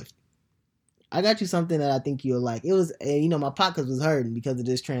dope gift. I got you something that I think you'll like. It was, my pockets was hurting because of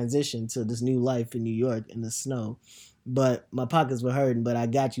this transition to this new life in New York in the snow. But my pockets were hurting, but I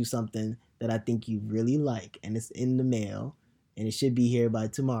got you something that I think you really like. And it's in the mail. And it should be here by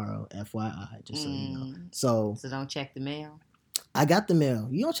tomorrow, FYI, just so you know. So don't check the mail. I got the mail.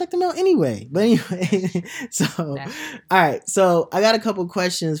 You don't check the mail anyway. But anyway, so, all right. So I got a couple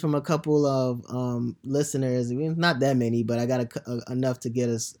questions from a couple of listeners. Not that many, but I got enough to get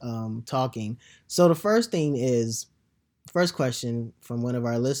us talking. So the first question from one of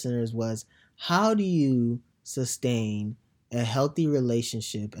our listeners was, how do you sustain a healthy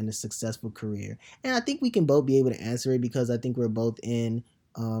relationship and a successful career? And I think we can both be able to answer it because I think we're both in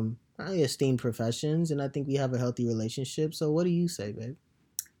esteemed professions, and I think we have a healthy relationship. So what do you say, babe?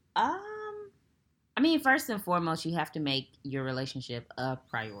 I mean, first and foremost, you have to make your relationship a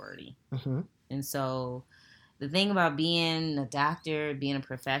priority. Mm-hmm. And so the thing about being a doctor, being a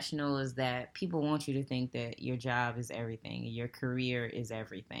professional, is that people want you to think that your job is everything, your career is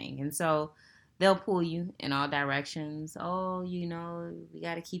everything. And so they'll pull you in all directions. Oh, we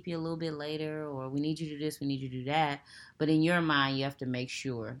got to keep you a little bit later, or we need you to do this, we need you to do that. But in your mind, you have to make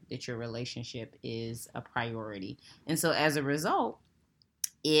sure that your relationship is a priority. And so as a result,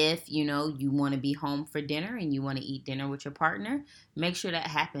 if, you want to be home for dinner and you want to eat dinner with your partner, make sure that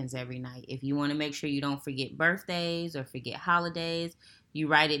happens every night. If you want to make sure you don't forget birthdays or forget holidays, you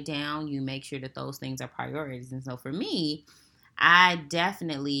write it down, you make sure that those things are priorities. And so for me, I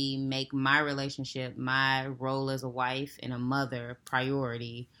definitely make my relationship, my role as a wife and a mother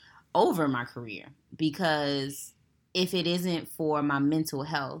priority over my career. Because if it isn't for my mental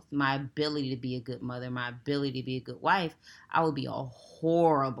health, my ability to be a good mother, my ability to be a good wife, I would be a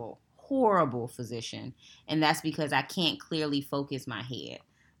horrible physician. And that's because I can't clearly focus my head.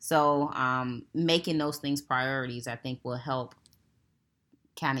 So making those things priorities, I think, will help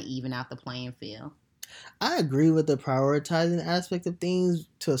kind of even out the playing field. I agree with the prioritizing aspect of things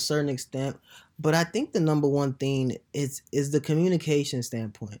to a certain extent, but I think the number one thing is the communication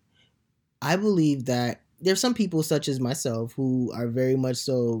standpoint. I believe that there's some people such as myself who are very much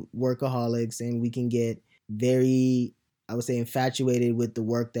so workaholics, and we can get very, I would say, infatuated with the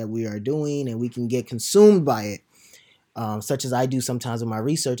work that we are doing, and we can get consumed by it, such as I do sometimes with my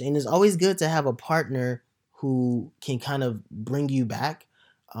research. And it's always good to have a partner who can kind of bring you back.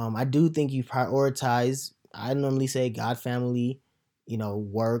 I do think you prioritize, I normally say God, family,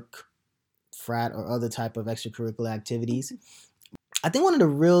 work, frat, or other type of extracurricular activities. I think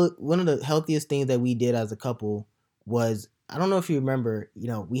one of the healthiest things that we did as a couple was, I don't know if you remember,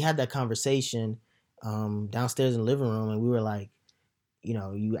 we had that conversation downstairs in the living room, and we were like,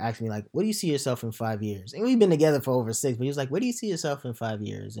 you asked me like, what do you see yourself in 5 years? And we've been together for over 6, but he was like, where do you see yourself in 5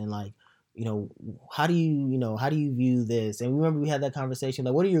 years? And like, how do you view this? And remember we had that conversation,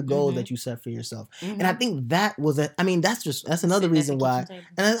 like, what are your goals that you set for yourself? And I think that was that's another reason why, and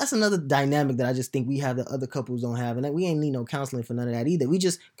that's another dynamic that I just think we have that other couples don't have, and that we ain't need no counseling for none of that either. We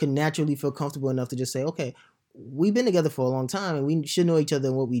just could naturally feel comfortable enough to just say, okay, we've been together for a long time and we should know each other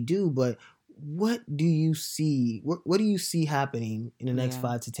and what we do, but what do you see? What do you see happening in the next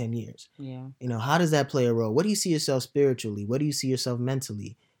 5 to 10 years? Yeah. How does that play a role? What do you see yourself spiritually? What do you see yourself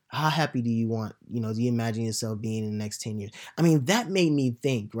mentally? How happy do you want, do you imagine yourself being in the next 10 years? I mean, that made me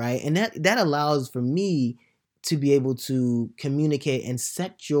think, right? And that allows for me to be able to communicate and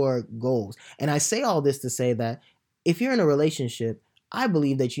set your goals. And I say all this to say that if you're in a relationship, I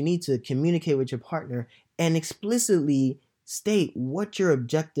believe that you need to communicate with your partner and explicitly state what your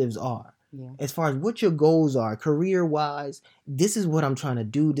objectives are. Yeah. As far as what your goals are, career-wise, this is what I'm trying to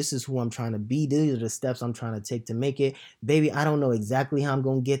do. This is who I'm trying to be. These are the steps I'm trying to take to make it. Baby, I don't know exactly how I'm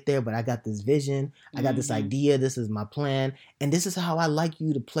going to get there, but I got this vision. I got this idea. This is my plan. And this is how I like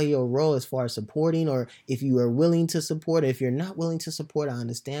you to play your role as far as supporting, or if you are willing to support. If you're not willing to support, I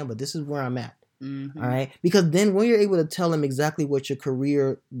understand, but this is where I'm at. All right? Because then when you're able to tell them exactly what your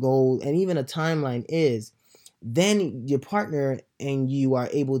career goal and even a timeline is, then your partner and you are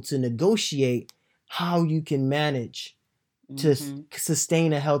able to negotiate how you can manage to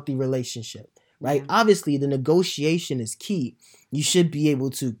sustain a healthy relationship, right? Yeah. Obviously, the negotiation is key. You should be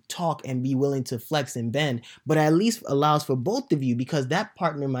able to talk and be willing to flex and bend, but at least allows for both of you, because that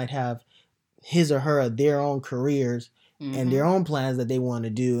partner might have his or her, their own careers and their own plans that they want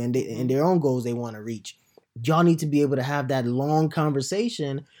to do and their own goals they want to reach. Y'all need to be able to have that long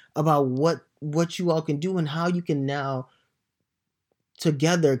conversation about what you all can do and how you can now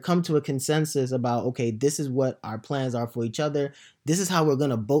together come to a consensus about, okay, this is what our plans are for each other. This is how we're going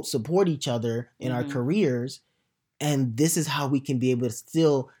to both support each other in our careers. And this is how we can be able to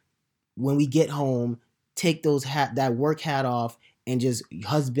still, when we get home, take that work hat off and just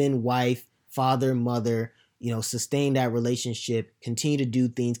husband, wife, father, mother, sustain that relationship, continue to do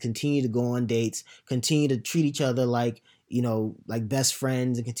things, continue to go on dates, continue to treat each other like best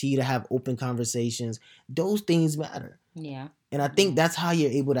friends, and continue to have open conversations. Those things matter. Yeah. And I think that's how you're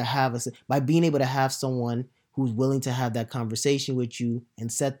able to by being able to have someone who's willing to have that conversation with you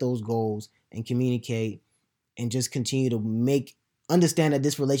and set those goals and communicate and just continue to understand that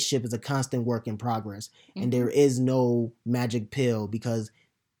this relationship is a constant work in progress. And there is no magic pill, because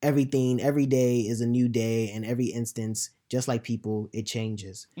every day is a new day, and every instance, just like people, it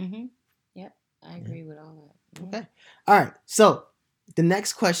changes. Yep. I agree with all that. Yeah. Okay. All right. So the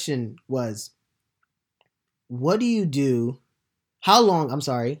next question was, what do you do? How long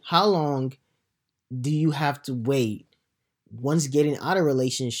do you have to wait once getting out of a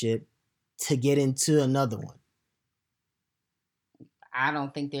relationship to get into another one? I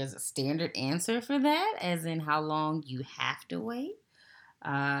don't think there's a standard answer for that, as in how long you have to wait.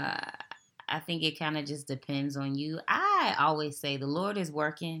 I think it kind of just depends on you. I always say the Lord is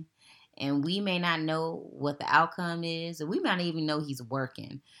working, and we may not know what the outcome is, or we might not even know He's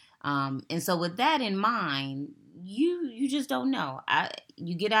working. And so with that in mind, you just don't know.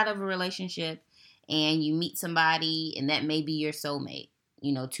 You get out of a relationship and you meet somebody, and that may be your soulmate,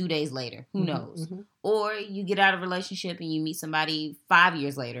 2 days later. Who knows? Or you get out of a relationship and you meet somebody 5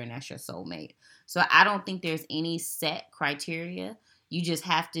 years later, and that's your soulmate. So I don't think there's any set criteria. You just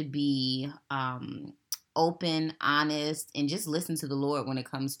have to be open, honest, and just listen to the Lord when it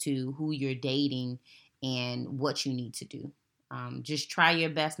comes to who you're dating and what you need to do. Just try your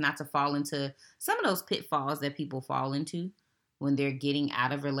best not to fall into some of those pitfalls that people fall into when they're getting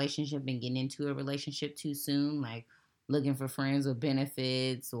out of a relationship and getting into a relationship too soon, like looking for friends with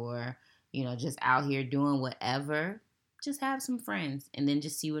benefits, or, just out here doing whatever. Just have some friends and then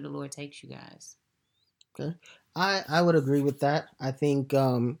just see where the Lord takes you guys. Okay. I would agree with that. I think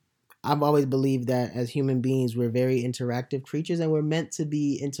I've always believed that as human beings, we're very interactive creatures, and we're meant to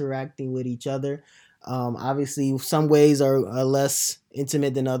be interacting with each other. Obviously, some ways are less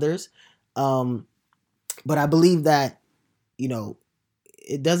intimate than others. But I believe that,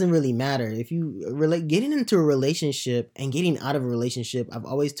 it doesn't really matter. If you getting into a relationship and getting out of a relationship, I've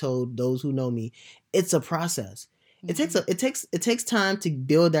always told those who know me, it's a process. It takes time to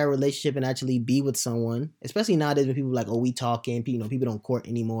build that relationship and actually be with someone, especially nowadays when people are like, oh, we talking, people don't court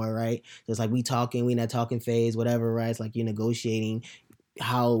anymore, right? So it's like we talking, we in that talking phase, whatever, right? It's like you're negotiating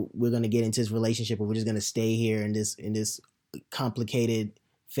how we're going to get into this relationship, or we're just going to stay here in this complicated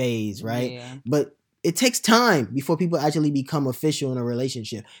phase, right? Yeah. But it takes time before people actually become official in a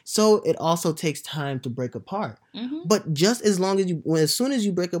relationship. So it also takes time to break apart. Mm-hmm. But just as soon as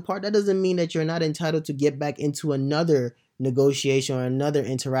you break apart, that doesn't mean that you're not entitled to get back into another negotiation or another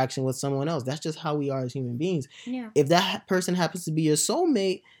interaction with someone else. That's just how we are as human beings. Yeah. If that person happens to be your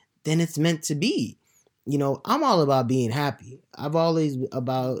soulmate, then it's meant to be. I'm all about being happy. I've always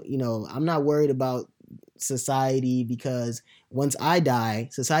about, I'm not worried about society, because once I die,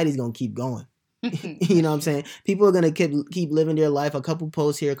 society's going to keep going. You know what I'm saying? People are going to keep living their life. A couple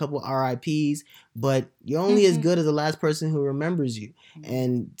posts here, a couple RIPs, but you're only as good as the last person who remembers you.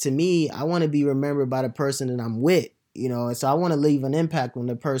 And to me, I want to be remembered by the person that I'm with, and so I want to leave an impact on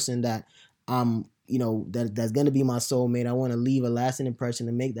the person that that's going to be my soulmate. I want to leave a lasting impression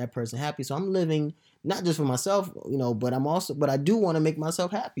and make that person happy. So I'm living not just for myself, but I do want to make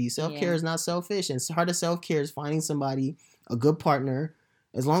myself happy. Self-care is not selfish, and part of self-care is finding somebody, a good partner,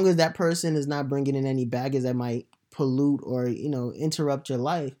 as long as that person is not bringing in any baggage that might pollute or, interrupt your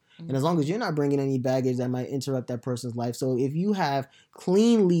life. And as long as you're not bringing any baggage that might interrupt that person's life. So if you have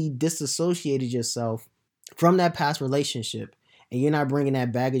cleanly disassociated yourself from that past relationship and you're not bringing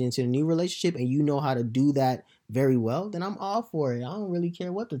that baggage into the new relationship, and you know how to do that very well, then I'm all for it. I don't really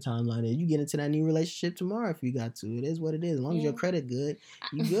care what the timeline is. You get into that new relationship tomorrow if you got to. It is what it is. As long as your credit good,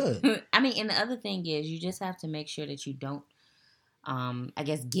 you good. I mean, and the other thing is you just have to make sure that you don't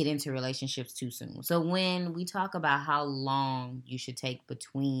get into relationships too soon. So when we talk about how long you should take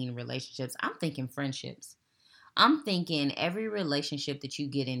between relationships, I'm thinking friendships. I'm thinking every relationship that you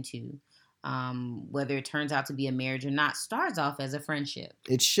get into, whether it turns out to be a marriage or not, starts off as a friendship.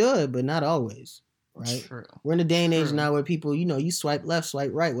 It should, but not always, right? True. We're in a day and age now where people, you swipe left,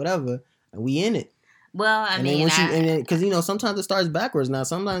 swipe right, whatever, and we in it. Well, because sometimes it starts backwards now.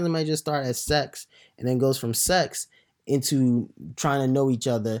 Sometimes it might just start as sex and then goes from sex into trying to know each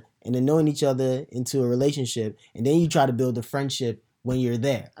other, and then knowing each other into a relationship, and then you try to build a friendship when you're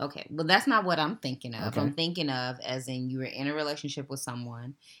there. Okay, but that's not what I'm thinking of. Okay. I'm thinking of as in you were in a relationship with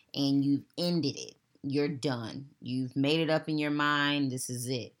someone and you've ended it. You're done. You've made it up in your mind. This is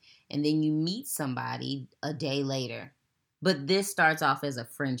it. And then you meet somebody a day later. But this starts off as a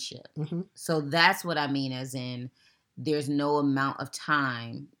friendship. Mm-hmm. So that's what I mean as in there's no amount of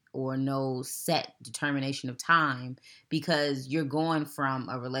time or no set determination of time, because you're going from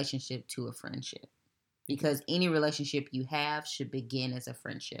a relationship to a friendship. Because any relationship you have should begin as a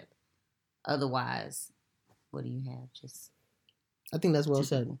friendship. Otherwise, what do you have? I think that's well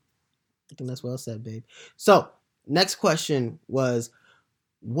said. I think that's well said, babe. So, next question was,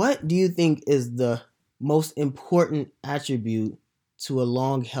 what do you think is the most important attribute to a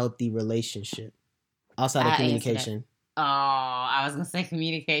long, healthy relationship outside of communication? Oh, I was going to say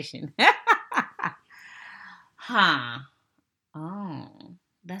communication. Oh,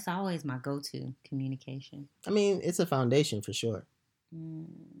 that's always my go-to, communication. I mean, it's a foundation for sure.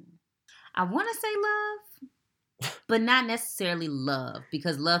 I want to say love, but not necessarily love,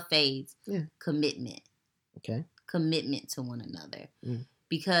 because love fades. Yeah. Commitment. Okay. Commitment to one another. Mm.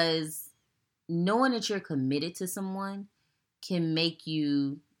 Because knowing that you're committed to someone can make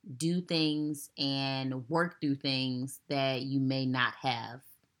you do things and work through things that you may not have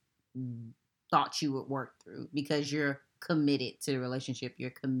thought you would work through, because you're committed to the relationship. You're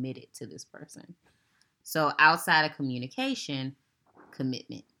committed to this person. So outside of communication,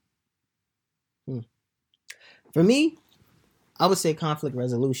 commitment. For me, I would say conflict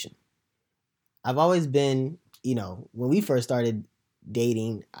resolution. I've always been, when we first started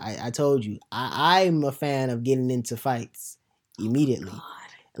dating, I told you, I'm a fan of getting into fights immediately. Oh,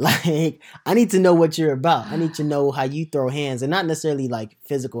 like, I need to know what you're about. I need to know how you throw hands, and not necessarily like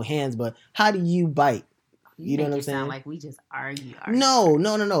physical hands, but how do you bite? You know what I'm saying? Sound like we just argue. No.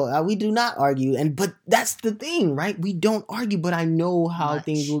 We do not argue, but that's the thing, right? We don't argue, but I know how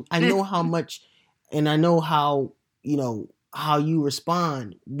things. I know how much, and I know how how you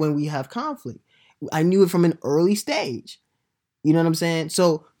respond when we have conflict. I knew it from an early stage. You know what I'm saying?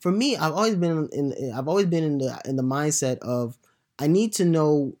 So for me, I've always been in the mindset of, I need to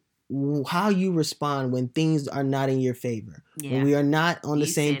know how you respond when things are not in your favor, when we are not on the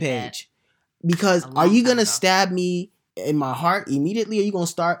same page. Because are you going to stab me in my heart immediately, or are you going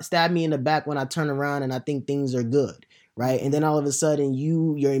to stab me in the back when I turn around and I think things are good, right? And then all of a sudden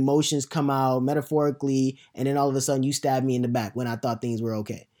your emotions come out metaphorically, and then all of a sudden you stab me in the back when I thought things were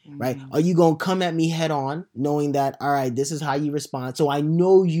okay, right? Are you going to come at me head on knowing that, all right, this is how you respond, so I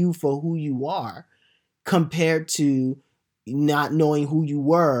know you for who you are, compared to not knowing who you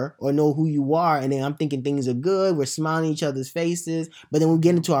were or know who you are, and then I'm thinking things are good, we're smiling in each other's faces, but then we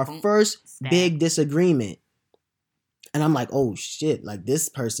get into our first big disagreement. And I'm like, oh shit, like this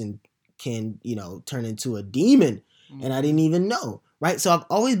person can, turn into a demon. And I didn't even know. Right. So I've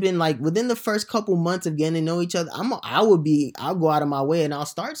always been like, within the first couple months of getting to know each other, I'll go out of my way and I'll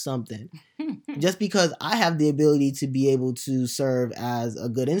start something just because I have the ability to be able to serve as a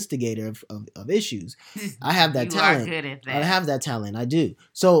good instigator of issues. I have that talent. You are good at that. I have that talent. I do.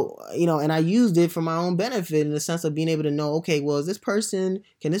 So, and I used it for my own benefit in the sense of being able to know, okay, well, can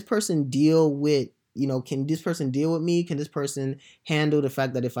this person deal with, can this person deal with me? Can this person handle the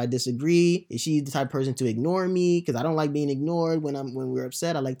fact that if I disagree, is she the type of person to ignore me? Because I don't like being ignored when we're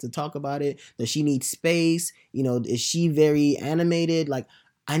upset. I like to talk about it. Does she need space? Is she very animated? Like,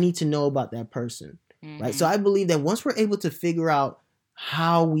 I need to know about that person, right? So I believe that once we're able to figure out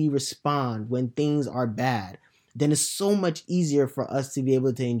how we respond when things are bad, then it's so much easier for us to be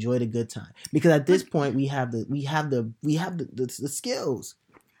able to enjoy the good time. Because at this point, we have the skills.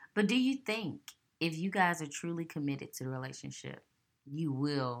 But do you think, if you guys are truly committed to the relationship, you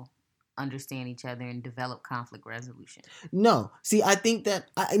will understand each other and develop conflict resolution? No. See, I think that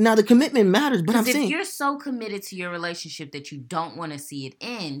now the commitment matters, but I'm saying, if you're so committed to your relationship that you don't want to see it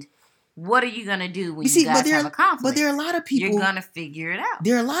end, what are you going to do when you guys have a conflict? But there are a lot of people. You're going to figure it out.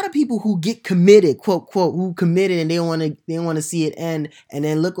 There are a lot of people who get committed, quote, quote, who committed and they don't want to see it end. And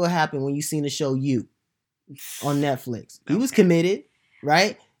then look what happened when you seen the show You on Netflix. He was committed,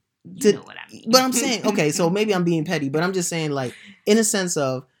 right? You know what I mean. But I'm saying, okay, so maybe I'm being petty, but I'm just saying, like, in a sense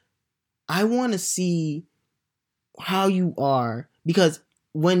of, I want to see how you are, because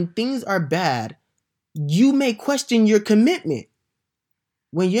when things are bad, you may question your commitment.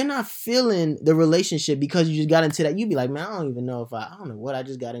 When you're not feeling the relationship because you just got into that, you be like, man, I don't even know I don't know what I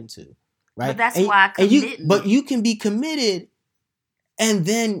just got into, right? But that's why commitment. But you can be committed, and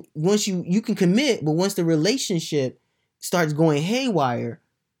then once you can commit, but once the relationship starts going haywire,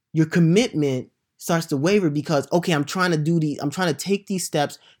 your commitment starts to waver because, okay, I'm trying to take these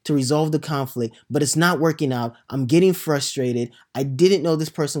steps to resolve the conflict, but it's not working out. I'm getting frustrated. I didn't know this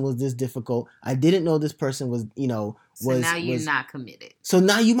person was this difficult. I didn't know this person was, So now you're not committed. So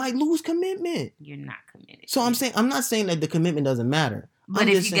now you might lose commitment. You're not committed. So I'm not saying that the commitment doesn't matter. But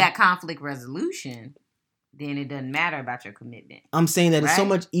if you got conflict resolution, then it doesn't matter about your commitment. I'm saying that It's so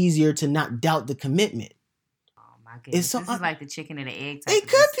much easier to not doubt the commitment. This is like the chicken and the egg type. It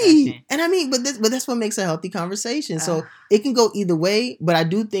could be, and I mean, but that's what makes a healthy conversation. So it can go either way, but I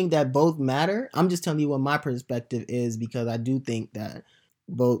do think that both matter. I'm just telling you what my perspective is, because I do think that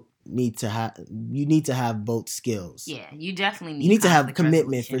both need to have both skills. Yeah, you definitely need. You need to have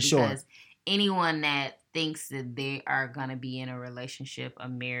commitment for sure. Because anyone that thinks that they are gonna be in a relationship, a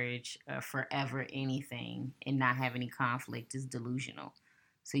marriage, forever, anything, and not have any conflict is delusional.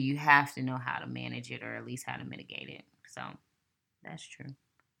 So you have to know how to manage it, or at least how to mitigate it. So that's true.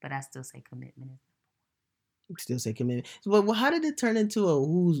 But I still say commitment. Still say commitment. Well, how did it turn into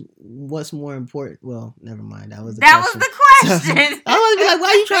what's more important? Well, never mind. That was the question. So, I was like, why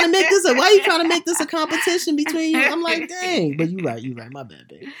are you trying to make this a competition between you? I'm like, dang. But you're right. My bad,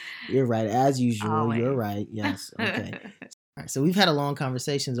 babe. You're right. As usual. Always. You're right. Yes. Okay. All right. So we've had a long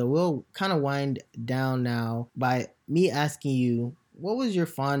conversation. So we'll kind of wind down now by me asking you, what was your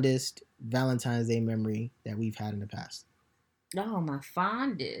fondest Valentine's Day memory that we've had in the past? Oh, my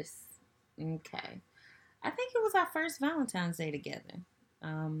fondest. Okay. I think it was our first Valentine's Day together.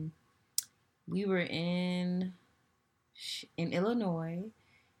 We were in Illinois,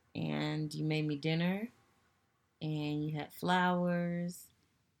 and you made me dinner, and you had flowers.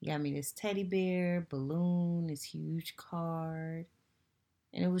 You got me this teddy bear, balloon, this huge card.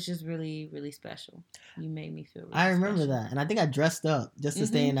 And it was just really, really special. You made me feel really I remember special. that. And I think I dressed up just to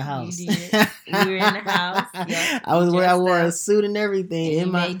stay in the house. You did. We were in the house. Yep. I wore a suit and everything. And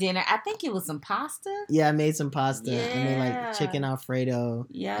you made dinner. I think it was some pasta. Yeah, I made some pasta. Yeah. I made like chicken Alfredo.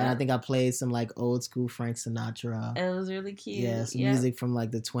 Yeah. And I think I played some like old school Frank Sinatra. It was really cute. Yeah, some music from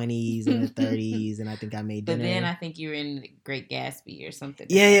like the 20s and the 30s. And I think I made dinner. But then I think you were in Great Gatsby or something.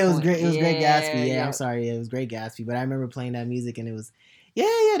 Yeah, it was great. It was Great Gatsby. Yeah, I'm sorry. It was Great Gatsby. But I remember playing that music, and it was... Yeah,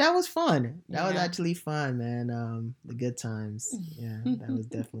 that was fun. That was actually fun, man. The good times. Yeah, that was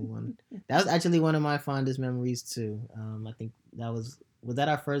definitely one. That was actually one of my fondest memories too. I think was that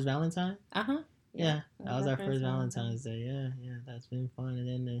our first Valentine? Uh-huh. Yeah, that was our first Valentine's Day. Yeah, that's been fun. And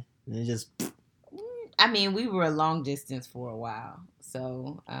then it just... I mean, we were long distance for a while.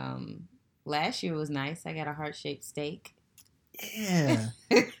 So, last year was nice. I got a heart-shaped steak. Yeah.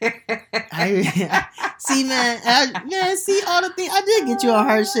 See, man. See all the things. I did get you a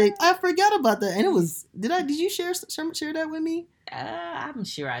heart shape. I forgot about that, and it was. Did you share that with me? I'm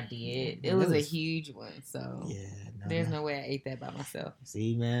sure I did. It was a huge one. So yeah, There's no way I ate that by myself.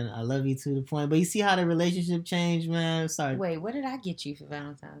 See, man, I love you to the point. But you see how the relationship changed, man? Sorry. Wait, what did I get you for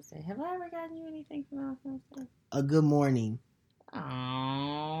Valentine's Day? Have I ever gotten you anything for Valentine's Day? A good morning. Oh,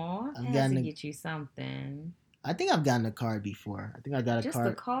 I I've had gotten to a- get you something. I think I've gotten a card before. I think I got a Just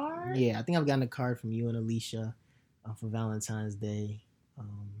card. a card? Yeah, I think I've gotten a card from you and Alicia for Valentine's Day.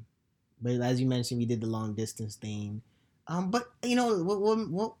 But as you mentioned, we did the long distance thing. But you know,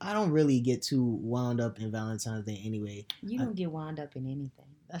 what I don't really get too wound up in Valentine's Day anyway. You don't get wound up in anything.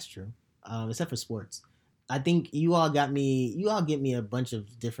 That's true. Except for sports. I think you all get me a bunch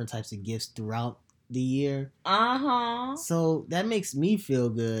of different types of gifts throughout the year. Uh-huh. So that makes me feel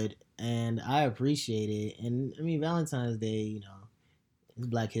good, and I appreciate it. And I mean, Valentine's Day, you know, it's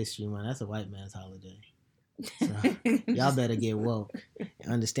Black History Month. That's a white man's holiday. So y'all better get woke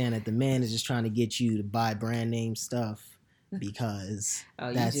and understand that the man is just trying to get you to buy brand name stuff because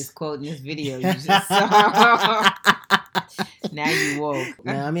you that's just quoting this video you just saw. Now you woke.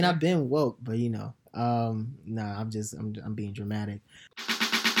 Man, I mean, I've been woke, but you know, I'm being dramatic.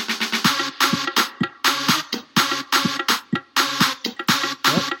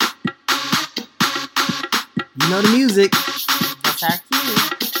 You know the music. That's our cue.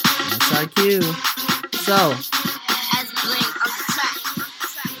 That's our cue. So,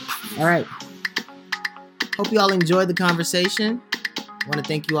 all right. Hope you all enjoyed the conversation. I want to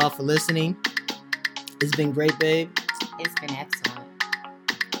thank you all for listening. It's been great, babe. It's been excellent.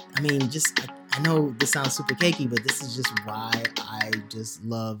 I mean, I know this sounds super cakey, but this is just why I just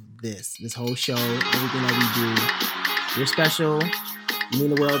love this whole show, everything that we do. You're special. You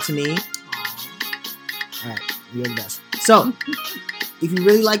mean the world to me. All right, you're the best. So, if you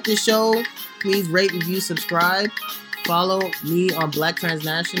really like this show, please rate, review, subscribe. Follow me on Black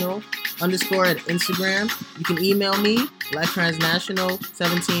Transnational _ at Instagram. You can email me,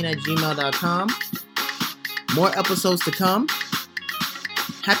 blacktransnational17@gmail.com. More episodes to come.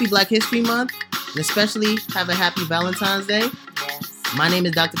 Happy Black History Month, and especially have a happy Valentine's Day. Yes. My name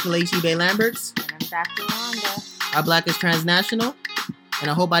is Dr. Kalechi Bay Lamberts. And I'm Dr. Wanda. Our Black is Transnational. And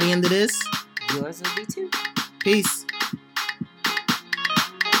I hope by the end of this, Yours will be too. peace.